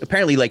like,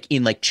 apparently like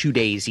in like 2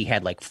 days, he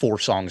had like 4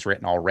 songs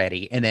written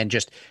already. And then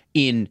just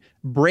in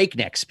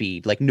breakneck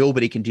speed, like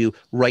nobody can do,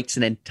 writes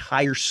an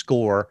entire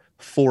score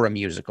for a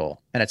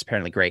musical. And that's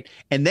apparently great.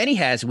 And then he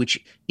has,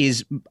 which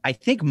is, I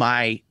think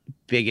my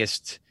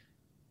biggest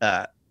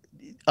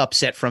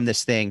upset from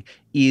this thing,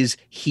 is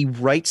he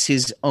writes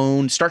his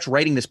own, starts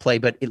writing this play,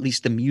 but at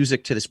least the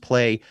music to this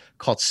play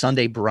called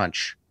Sunday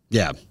Brunch.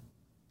 Yeah.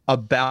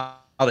 About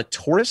a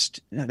tourist.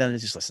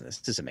 Just listen to this.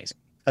 This is amazing.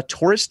 A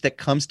tourist that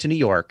comes to New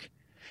York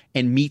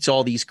and meets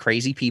all these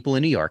crazy people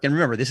in New York. And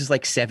remember, this is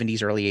like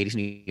 70s, early 80s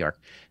New York.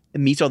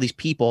 meets all these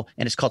people,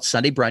 and it's called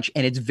Sunday Brunch,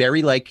 and it's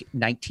very like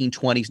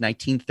 1920s,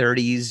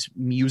 1930s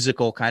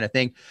musical kind of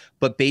thing.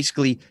 But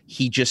basically,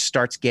 he just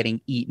starts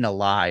getting eaten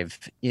alive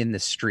in the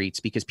streets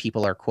because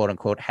people are quote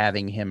unquote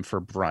having him for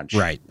brunch.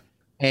 Right.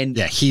 And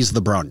yeah, he's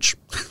the brunch.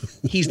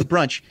 he's the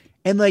brunch.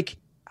 And like,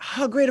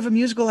 how great of a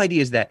musical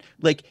idea is that?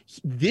 Like,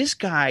 this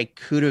guy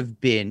could have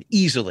been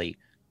easily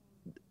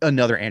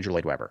another Andrew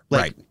Lloyd Webber.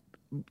 Like, right.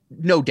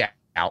 No doubt.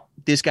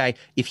 This guy,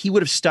 if he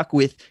would have stuck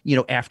with,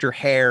 after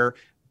Hair,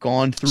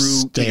 gone through,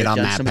 stayed on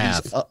that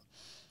path,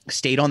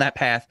 stayed on that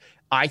path,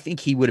 I think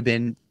he would have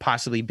been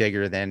possibly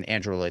bigger than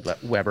Andrew Lloyd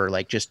Webber.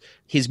 Like, just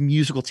his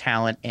musical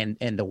talent and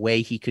the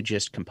way he could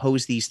just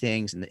compose these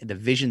things and the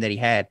vision that he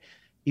had,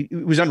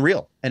 it was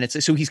unreal. And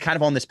so he's kind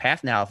of on this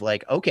path now of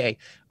like, okay,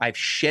 I've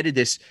shedded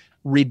this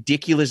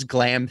ridiculous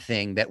glam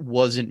thing that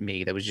wasn't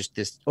me, that was just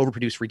this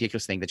overproduced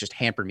ridiculous thing that just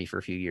hampered me for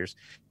a few years.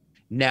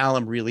 Now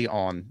I'm really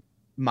on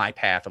my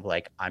path of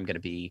like, I'm going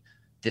to be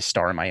this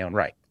star in my own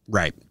right.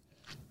 Right.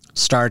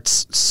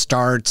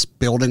 Starts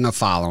building a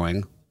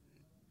following,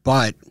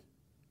 but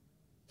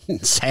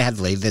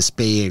sadly, this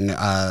being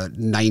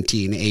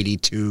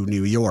 1982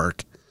 New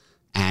York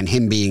and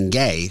him being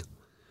gay,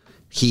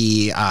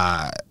 he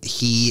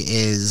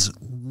is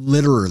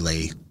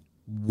literally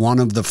one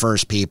of the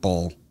first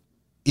people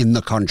in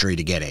the country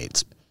to get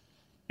AIDS.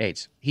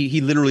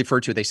 He literally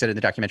referred to it. They said in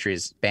the documentary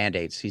as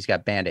Band-Aids. He's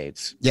got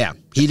Band-Aids. Yeah,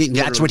 he didn't.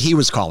 That's what he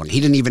was calling. He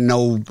didn't even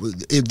know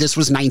this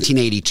was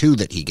 1982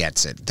 that he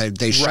gets it.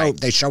 They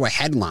show a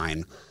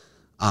headline: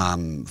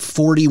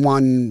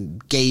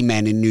 41 gay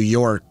men in New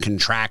York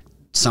contract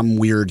some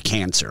weird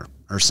cancer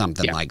or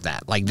something like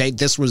that. Like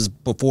this was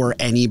before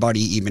anybody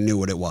even knew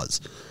what it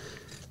was,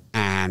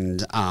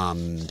 and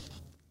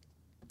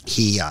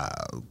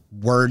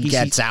word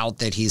gets out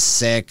that he's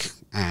sick.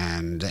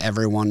 And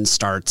everyone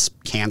starts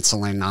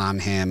canceling on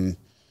him,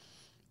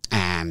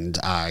 and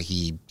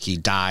he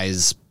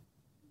dies.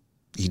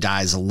 He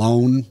dies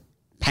alone,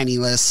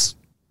 penniless,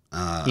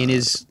 in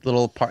his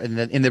little part in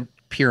the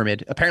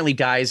pyramid. Apparently,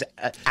 dies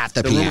at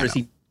the piano.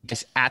 He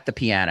dies at the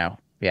piano.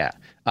 Yeah,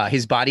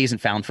 his body isn't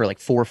found for like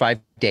 4 or 5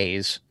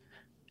 days.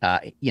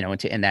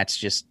 And that's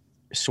just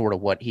sort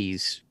of what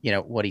he's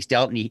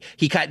dealt. And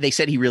they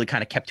said he really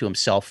kind of kept to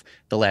himself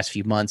the last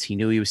few months. He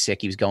knew he was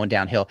sick. He was going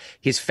downhill.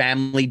 His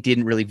family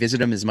didn't really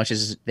visit him as much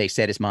as they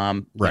said his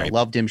mom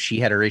loved him. She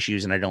had her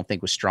issues, and I don't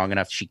think was strong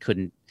enough. She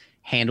couldn't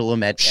handle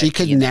him. She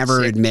could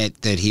never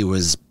admit that he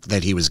was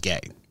gay.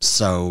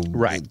 So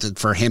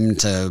for him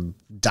to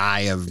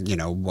die of,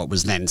 what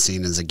was then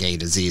seen as a gay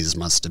disease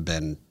must have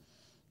been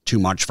too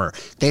much for her.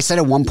 They said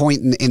at one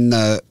point in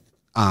the,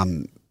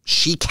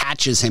 she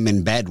catches him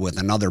in bed with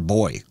another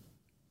boy.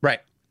 Right.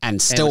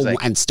 And still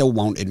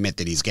won't admit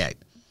that he's gay.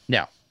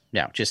 No,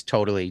 just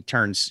totally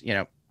turns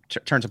a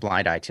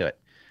blind eye to it.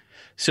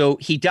 So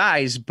he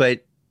dies,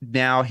 but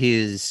now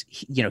he's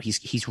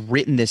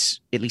written this,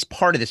 at least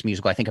part of this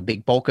musical, I think a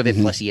big bulk of it.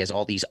 Mm-hmm. Plus he has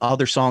all these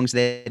other songs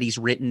that he's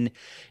written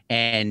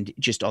and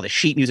just all the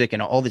sheet music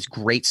and all this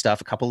great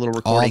stuff, a couple little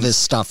recordings. All this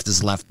stuff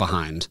is left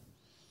behind.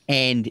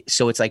 And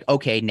so it's like,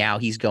 okay, now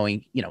he's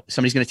going,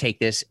 somebody's going to take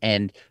this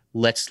and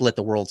let's let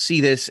the world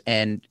see this.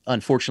 And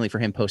unfortunately for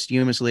him,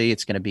 posthumously,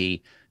 it's going to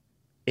be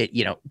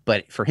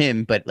but for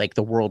him, like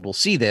the world will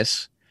see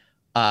this.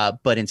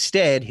 But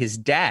instead his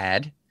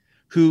dad,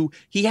 who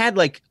he had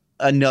like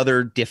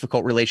another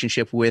difficult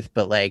relationship with,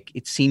 but like,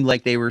 it seemed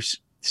like they were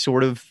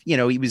sort of,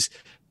 he was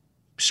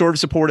sort of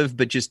supportive,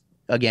 but just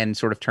again,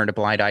 sort of turned a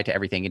blind eye to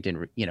everything and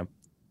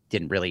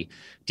didn't really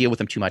deal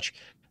with him too much.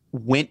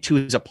 Went to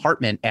his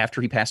apartment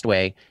after he passed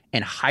away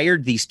and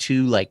hired these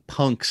two like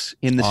punks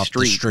in the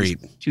street,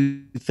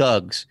 two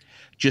thugs,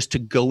 just to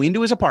go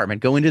into his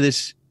apartment, go into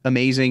this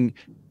amazing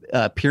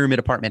pyramid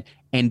apartment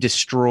and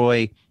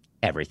destroy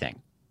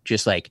everything.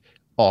 Just like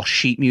all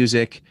sheet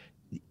music,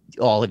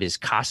 all of his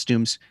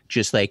costumes,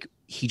 just like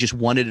he just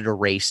wanted it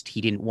erased. He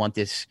didn't want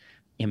this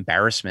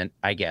embarrassment,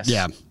 I guess,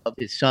 of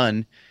his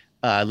son.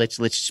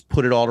 Let's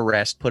put it all to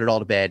rest, put it all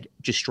to bed,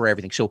 destroy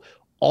everything. So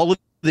all of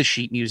the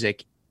sheet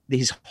music,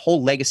 his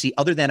whole legacy,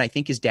 other than I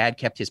think his dad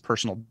kept his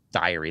personal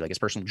diary, like his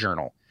personal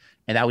journal,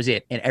 and that was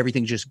it. And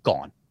everything's just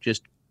gone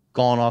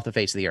off the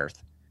face of the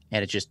earth.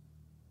 And it's just,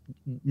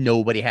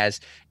 nobody has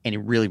any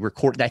really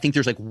recorded. I think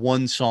there's like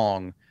one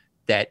song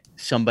that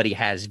somebody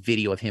has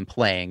video of him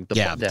playing.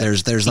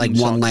 There's like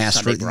one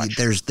last,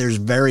 there's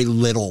very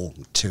little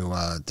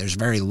there's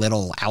very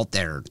little out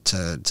there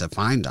to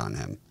find on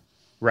him.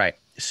 Right.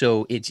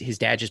 So it's his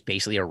dad just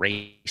basically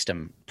erased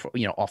him,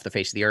 off the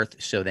face of the earth.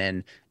 So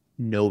then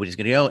nobody's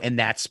going to know. And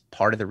that's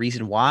part of the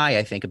reason why,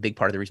 I think a big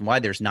part of the reason why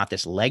there's not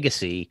this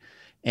legacy.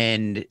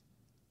 And,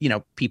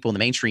 people in the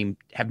mainstream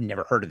have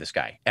never heard of this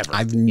guy ever.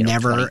 I've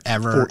never,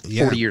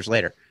 40 years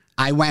later.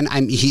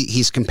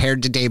 He's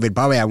compared to David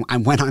Bowie. I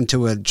went on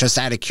to just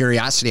out of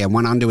curiosity, I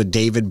went on to a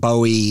David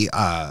Bowie,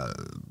 like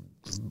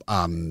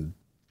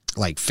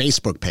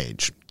Facebook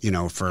page,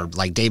 for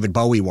like David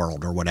Bowie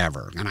World or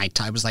whatever. And I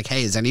was like,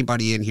 hey, has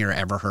anybody in here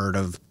ever heard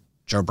of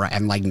Joe Brown?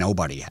 And like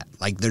nobody had.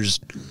 Like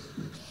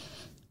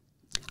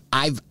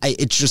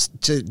it's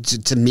just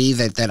to me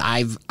that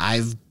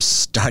I've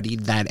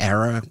studied that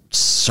era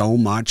so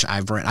much.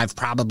 I've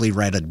probably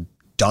read a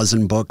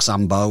dozen books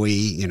on Bowie,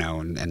 you know,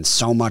 and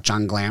so much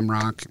on glam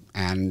rock,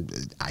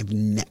 and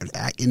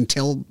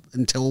until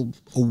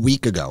a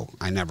week ago,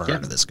 I never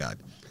heard of this guy.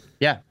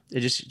 Yeah,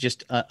 it's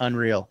just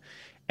unreal.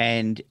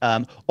 And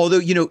although,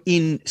 you know,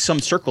 in some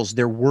circles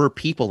there were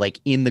people like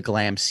in the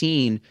glam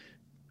scene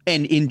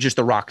and in just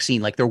the rock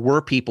scene, like there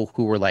were people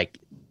who were like,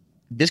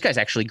 this guy's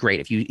actually great.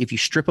 If you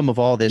strip him of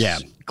all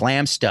this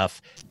glam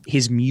stuff,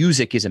 his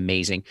music is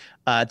amazing.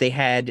 They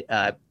had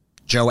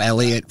Joe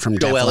Elliott from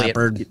Def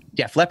Leppard.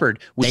 Def Leppard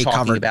was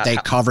talking about they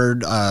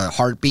covered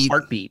Heartbeat.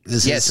 Heartbeat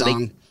is his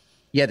song.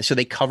 So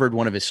they covered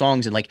one of his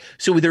songs, and like,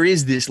 so there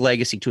is this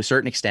legacy to a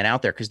certain extent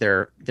out there, because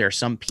there are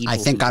some people. I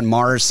think on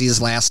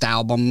Morrissey's last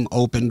album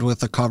opened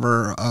with a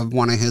cover of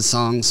one of his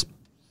songs.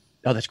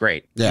 Oh, that's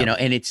great. Yeah. You know,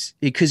 and it's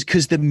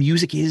because the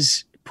music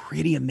is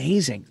pretty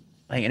amazing.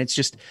 Like, and it's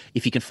just,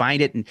 if you can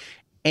find it, and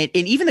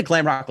even the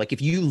glam rock, like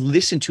if you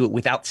listen to it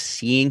without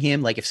seeing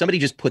him, like if somebody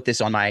just put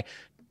this on my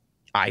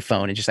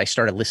iPhone and just I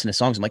started listening to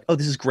songs, I'm like, oh,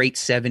 this is great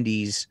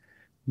 70s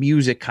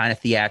music, kind of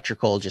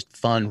theatrical, just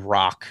fun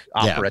rock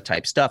opera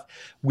type stuff,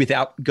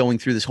 without going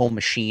through this whole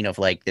machine of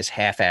like this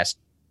half-assed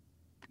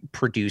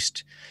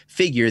produced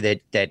figure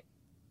that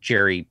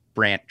Jerry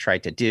Brandt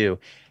tried to do.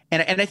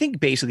 And I think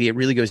basically it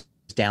really goes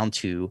down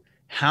to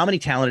how many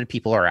talented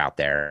people are out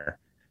there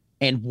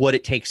and what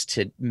it takes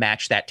to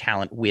match that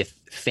talent with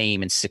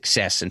fame and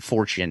success and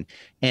fortune.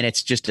 And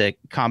it's just a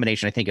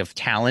combination, I think, of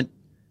talent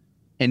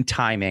and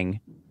timing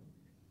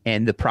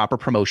and the proper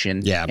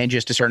promotion and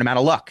just a certain amount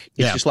of luck.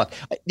 It's just luck.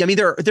 I mean,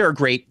 there are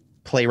great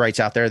playwrights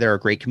out there. There are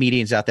great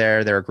comedians out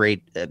there. There are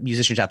great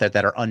musicians out there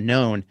that are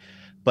unknown,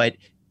 but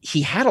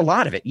he had a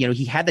lot of it. You know,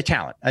 he had the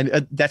talent.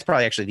 That's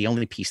probably actually the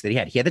only piece that he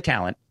had. He had the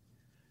talent.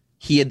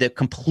 He had the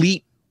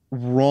complete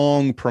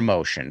wrong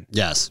promotion.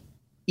 Yes.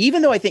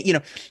 Even though I think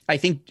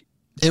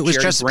it was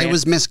Jerry Brandt, it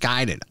was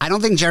misguided. I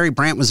don't think Jerry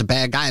Brandt was a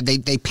bad guy.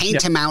 They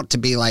paint him out to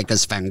be like a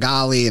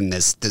Svengali and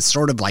this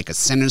sort of like a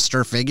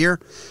sinister figure.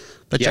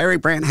 But Jerry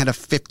Brandt had a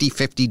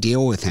 50-50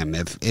 deal with him.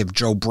 If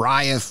Joe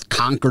Bryant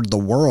conquered the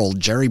world,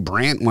 Jerry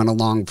Brandt went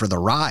along for the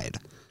ride.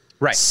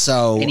 Right.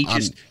 So and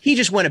he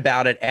just went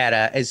about it at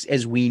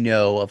as we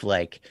know of,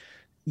 like,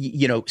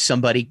 you know,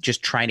 somebody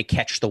just trying to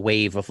catch the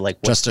wave of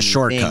like just a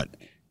shortcut.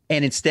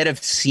 And instead of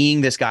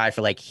seeing this guy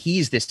for like,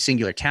 he's this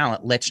singular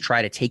talent, let's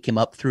try to take him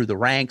up through the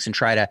ranks and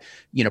try to,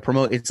 you know,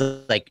 promote. It's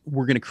like,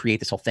 we're going to create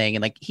this whole thing.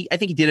 And like, I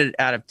think he did it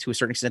out of, to a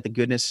certain extent, the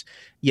goodness,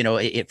 you know,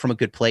 it from a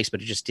good place,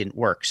 but it just didn't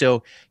work.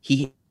 So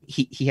he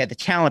had the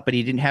talent, but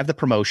he didn't have the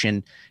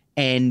promotion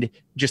and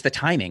just the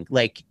timing.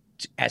 Like,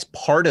 as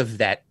part of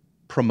that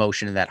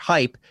promotion and that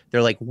hype,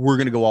 they're like, we're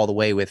going to go all the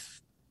way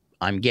with,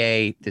 I'm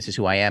gay. This is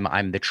who I am.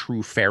 I'm the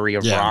true fairy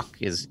of rock.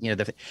 Is, you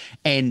know,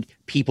 and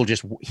people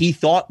he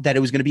thought that it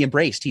was going to be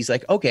embraced. He's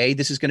like, okay,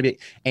 this is going to be,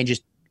 and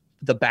just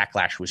the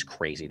backlash was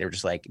crazy. They were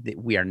just like,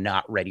 we are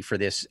not ready for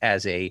this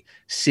as a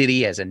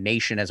city, as a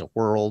nation, as a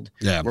world.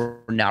 Yeah. We're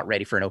not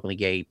ready for an openly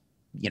gay,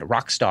 you know,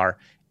 rock star,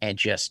 and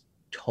just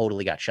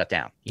totally got shut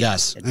down.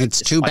 Yes.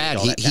 It's too bad.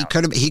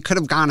 He could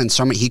have gone in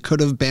so many, he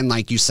could have been,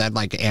 like you said,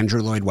 like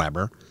Andrew Lloyd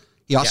Webber.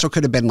 He also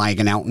could have been like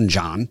an Elton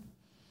John.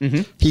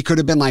 Mm-hmm. He could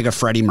have been like a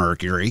Freddie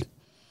Mercury.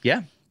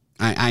 Yeah.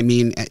 I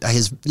mean,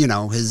 his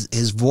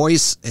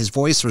voice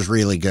was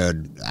really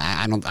good.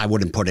 I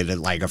wouldn't put it at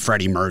like a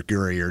Freddie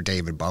Mercury or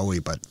David Bowie,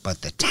 but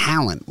the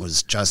talent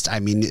was just,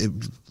 I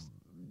mean,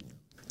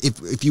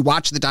 if you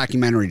watch the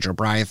documentary Joe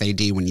Bryant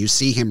AD, when you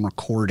see him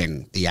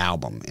recording the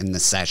album in the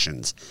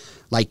sessions,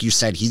 like you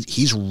said,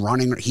 he's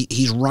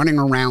running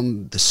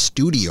around the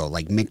studio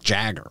like Mick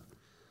Jagger.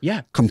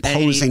 Yeah.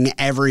 Composing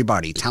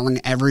everybody, telling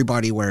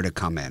everybody where to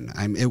come in.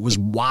 It was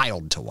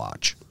wild to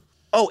watch.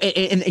 Oh,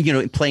 and you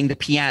know, playing the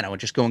piano and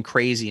just going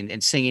crazy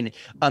and singing.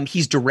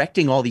 He's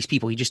directing all these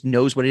people. He just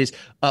knows what it is.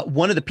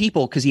 One of the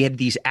people, because he had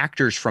these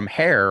actors from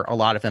Hair, a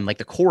lot of them, like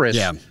the chorus,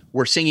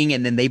 were singing,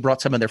 and then they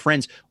brought some of their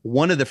friends.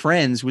 One of the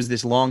friends was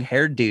this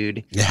long-haired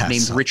dude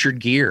named Richard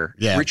Gere.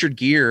 Yeah. Richard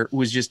Gere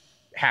was just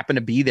happened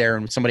to be there,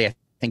 and somebody, I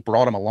think,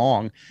 brought him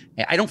along.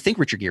 I don't think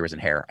Richard Gere was in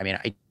Hair. I mean,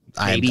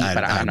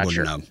 I'm not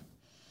sure. Know.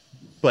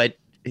 But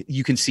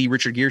you can see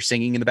Richard Gere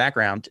singing in the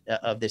background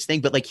of this thing.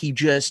 But like, he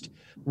just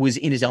was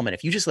in his element.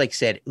 If you just like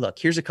said, look,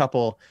 here's a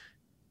couple,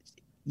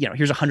 you know,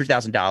 here's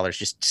 $100,000,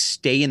 just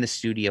stay in the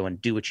studio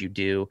and do what you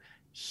do,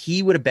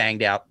 he would have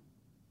banged out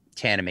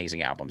 10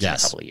 amazing albums in a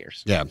couple of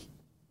years. Yeah.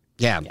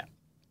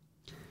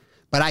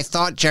 But I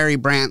thought Jerry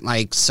Brandt,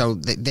 like, so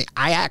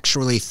I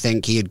actually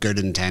think he had good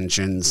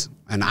intentions.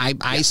 And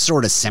I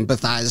sort of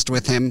sympathized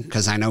with him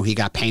because I know he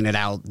got painted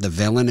out the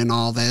villain in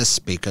all this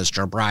because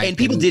Joe Bryant. And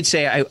people did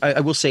say, I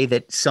will say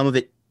that some of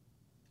it,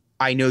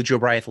 I know Joe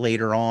Bryant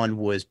later on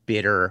was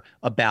bitter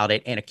about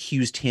it and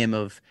accused him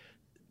of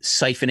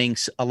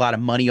siphoning a lot of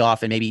money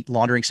off and maybe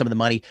laundering some of the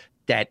money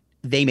that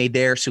they made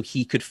there so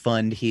he could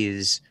fund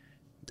his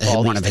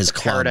one of his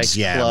Paradise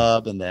clubs,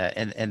 Club and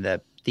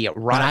the the But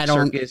erotic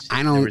circus.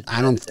 I There don't, was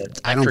I don't,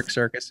 the I don't, electric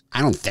circus.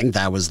 I don't think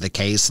that was the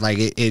case. Like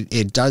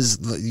it does.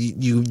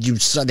 You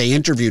saw they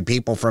interviewed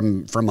people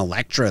from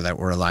Elektra that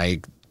were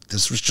like,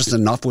 this was just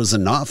enough was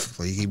enough.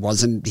 Like, he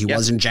wasn't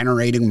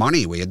generating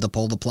money. We had to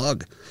pull the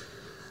plug.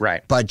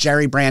 Right. But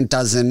Jerry Brandt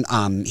doesn't.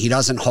 He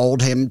doesn't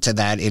hold him to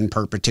that in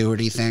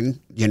perpetuity thing.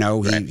 You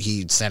know,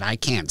 he said I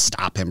can't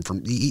stop him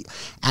from.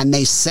 And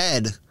they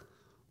said.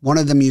 One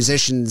of the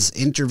musicians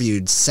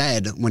interviewed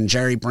said when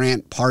Jerry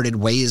Brandt parted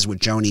ways with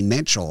Joni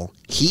Mitchell,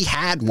 he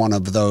had one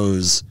of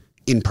those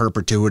in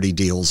perpetuity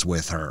deals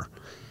with her.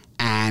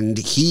 And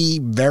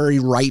he very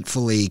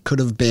rightfully could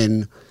have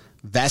been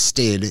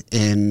vested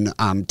in,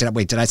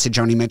 did I say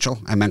Joni Mitchell?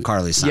 I meant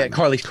Carly Simon.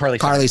 Yeah,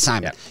 Carly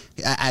Simon.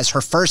 Yeah. As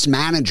her first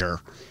manager,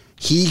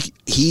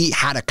 he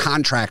had a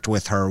contract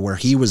with her where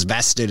he was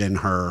vested in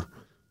her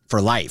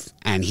for life.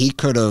 And he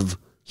could have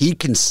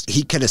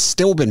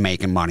still been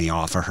making money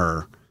off of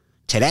her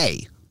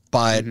today,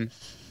 but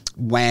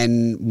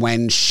when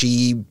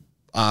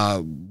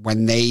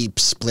they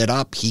split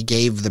up, he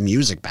gave the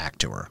music back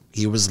to her.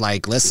 He was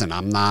like, "Listen,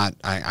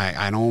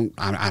 I don't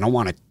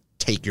want to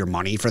take your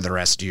money for the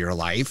rest of your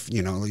life.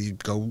 You know, you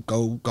go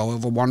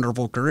have a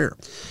wonderful career."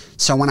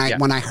 So when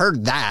I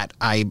heard that,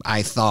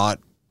 I thought,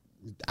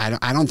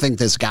 I don't think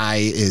this guy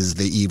is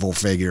the evil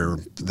figure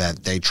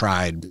that they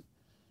tried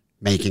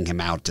making him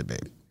out to be.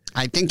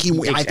 I think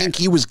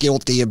he was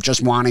guilty of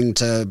just wanting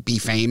to be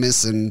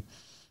famous, and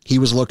he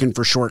was looking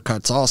for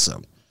shortcuts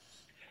also.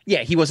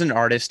 Yeah, he wasn't an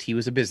artist; he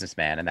was a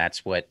businessman, and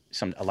that's what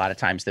a lot of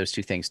times those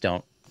two things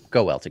don't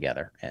go well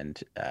together. And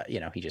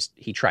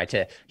he tried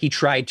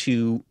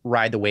to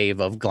ride the wave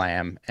of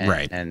glam,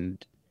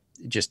 and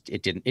just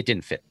it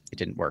didn't fit. It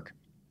didn't work.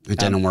 It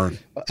didn't work.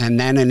 And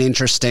then an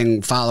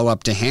interesting follow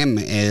up to him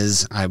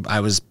is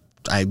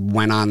I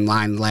went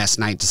online last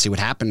night to see what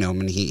happened to him,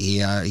 and he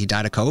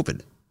died of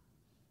COVID.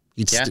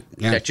 Just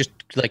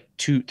like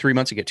 2-3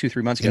 months ago.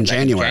 2-3 months ago in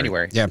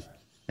January.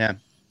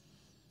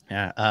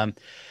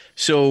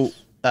 So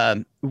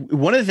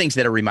one of the things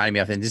that it reminded me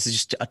of, and this is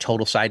just a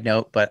total side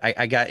note, but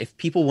if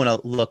people want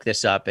to look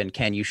this up, and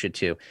Ken, you should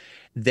too.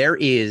 There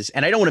is,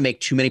 and I don't want to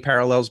make too many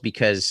parallels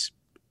because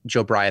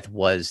Joe Bryant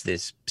was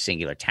this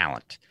singular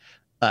talent.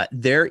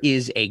 There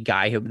is a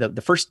guy who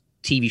the first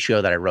TV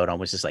show that I wrote on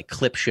was this like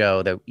clip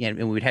show that, and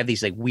we would have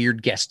these like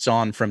weird guests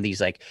on from these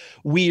like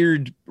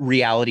weird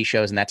reality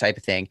shows and that type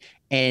of thing.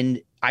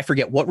 And I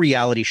forget what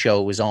reality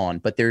show it was on,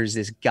 but there's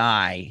this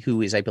guy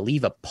who is, I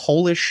believe, a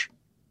Polish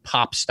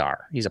pop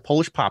star. He's a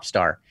Polish pop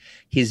star.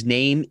 His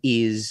name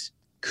is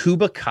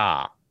Kuba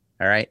Ka.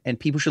 All right. And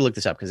people should look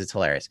this up because it's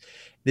hilarious.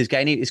 This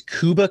guy named is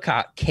Kuba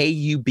Ka,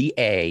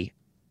 Kubaka,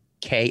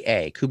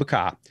 Kuba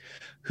Ka,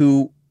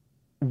 who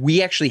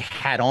we actually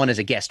had on as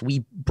a guest.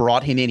 We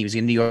brought him in. He was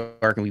in New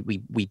York, and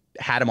we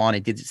had him on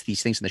and did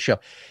these things in the show.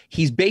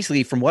 He's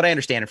basically, from what I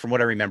understand and from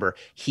what I remember,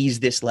 he's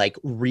this like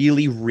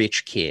really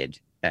rich kid.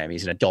 I mean,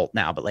 he's an adult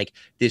now, but like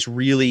this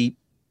really,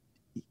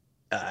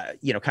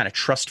 kind of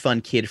trust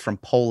fund kid from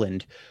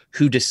Poland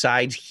who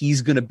decides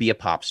he's going to be a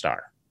pop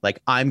star.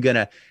 Like, I'm going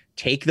to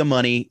take the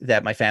money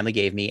that my family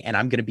gave me, and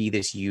I'm going to be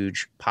this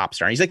huge pop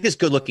star. And he's like this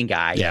good looking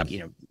guy, yeah.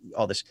 Like,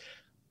 all this.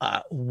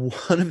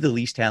 One of the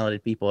least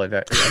talented people I've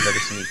ever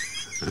seen.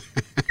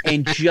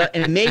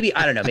 and maybe,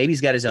 I don't know, maybe he's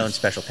got his own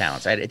special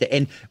talents.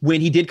 And when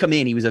he did come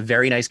in, he was a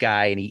very nice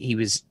guy, and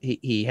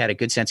he had a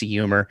good sense of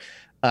humor.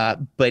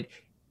 But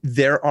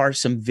there are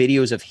some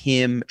videos of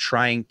him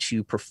trying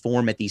to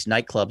perform at these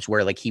nightclubs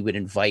where like he would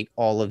invite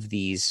all of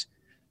these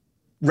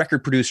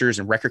record producers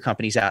and record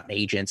companies out and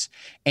agents.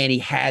 And he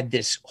had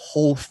this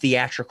whole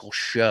theatrical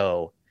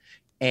show,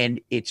 and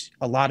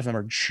a lot of them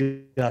are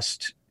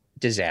just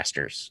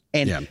disasters.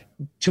 And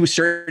to a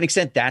certain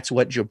extent, that's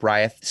what Joe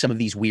Bryant, some of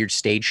these weird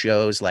stage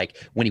shows, like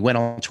when he went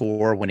on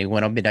tour, when he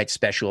went on Midnight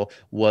Special,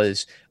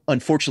 was,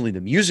 unfortunately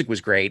the music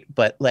was great,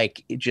 but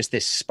like just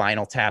this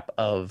Spinal Tap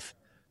of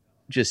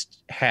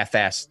just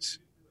half-assed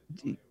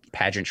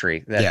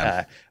pageantry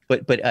that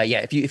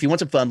if you want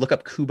some fun, look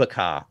up Kuba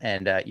Ka,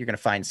 and you're going to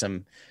find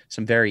some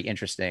very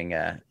interesting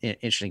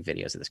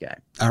videos of this guy.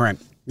 All right.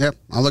 Yep.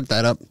 I'll look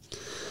that up.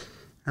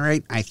 All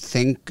right. I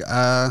think,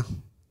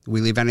 we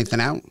leave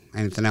anything out?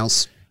 Anything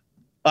else?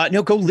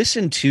 No, go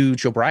listen to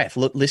Joe Bryant.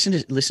 Listen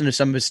to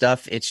some of his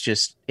stuff. It's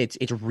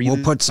really,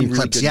 we'll put some really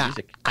clips. Good yeah.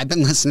 music. I've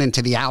been listening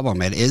to the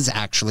album. It is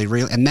actually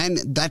real. And then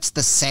that's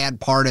the sad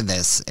part of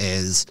this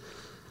is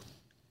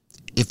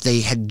if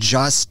they had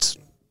just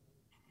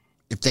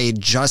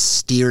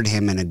steered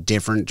him in a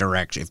different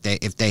direction,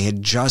 if they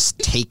had just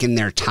taken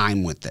their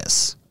time with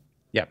this,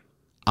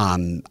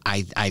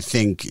 I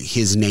think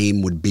his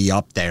name would be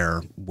up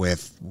there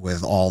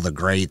with all the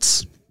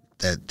greats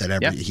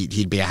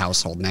he'd be a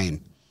household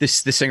name. The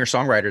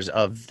singer-songwriters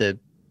of the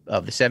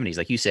 70s,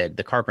 like you said,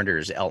 the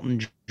Carpenters,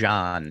 Elton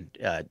John,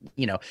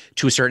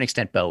 to a certain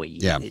extent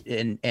Bowie,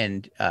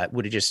 and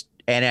would have just,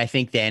 and I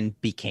think then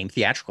became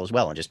theatrical as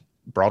well, and just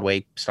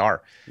Broadway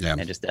star,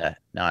 and just it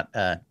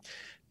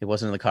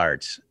wasn't in the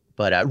cards.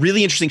 But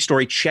really interesting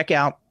story. Check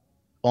out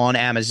on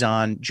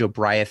Amazon Joe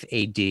Bryant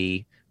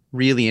AD.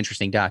 Really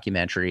interesting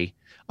documentary.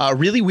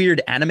 Really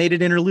weird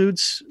animated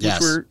interludes, which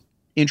Yes. were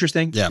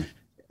interesting. Yeah.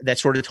 That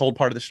sort of told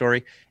part of the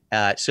story.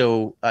 But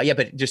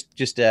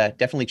just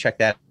definitely check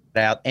that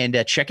out,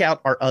 and check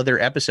out our other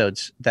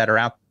episodes that are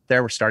out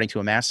there. We're starting to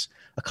amass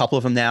a couple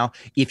of them now.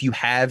 If you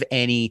have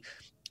any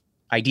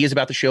ideas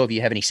about the show, if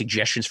you have any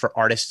suggestions for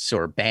artists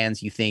or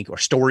bands you think or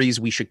stories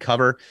we should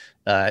cover,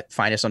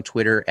 find us on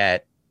Twitter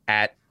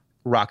at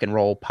Rock and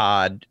Roll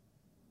Pod,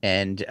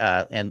 and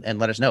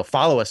let us know.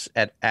 Follow us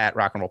at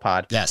Rock and Roll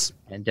Pod. Yes.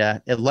 And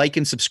like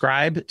and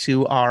subscribe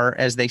to our,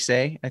 as they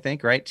say, I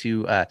think, right,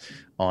 to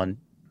on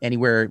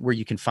anywhere where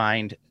you can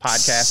find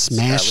podcasts.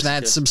 Smash listen that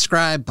to-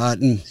 subscribe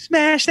button.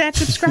 Smash that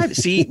subscribe.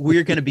 See,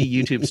 we're going to be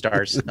YouTube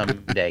stars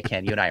someday,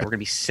 Ken. You and I. We're going to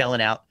be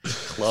selling out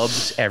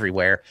clubs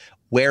everywhere,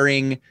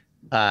 wearing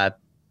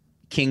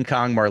King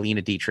Kong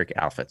Marlena Dietrich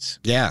outfits.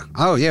 Yeah.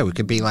 Oh, yeah. We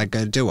could be like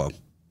a duo.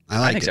 I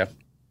like think it. so.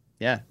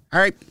 Yeah, All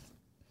right.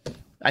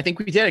 I think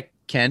we did it,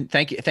 Ken.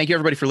 Thank you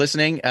everybody for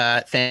listening.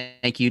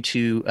 Thank you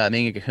to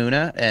Ming and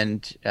Kahuna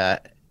and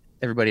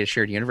everybody at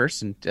Shared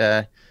Universe, and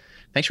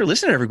thanks for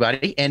listening,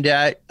 everybody. And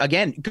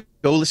again,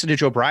 go listen to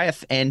Joe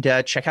Bryant and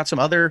check out some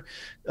other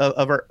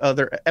of our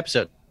other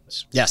episodes.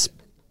 Yes.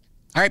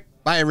 All right.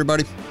 Bye,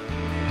 everybody.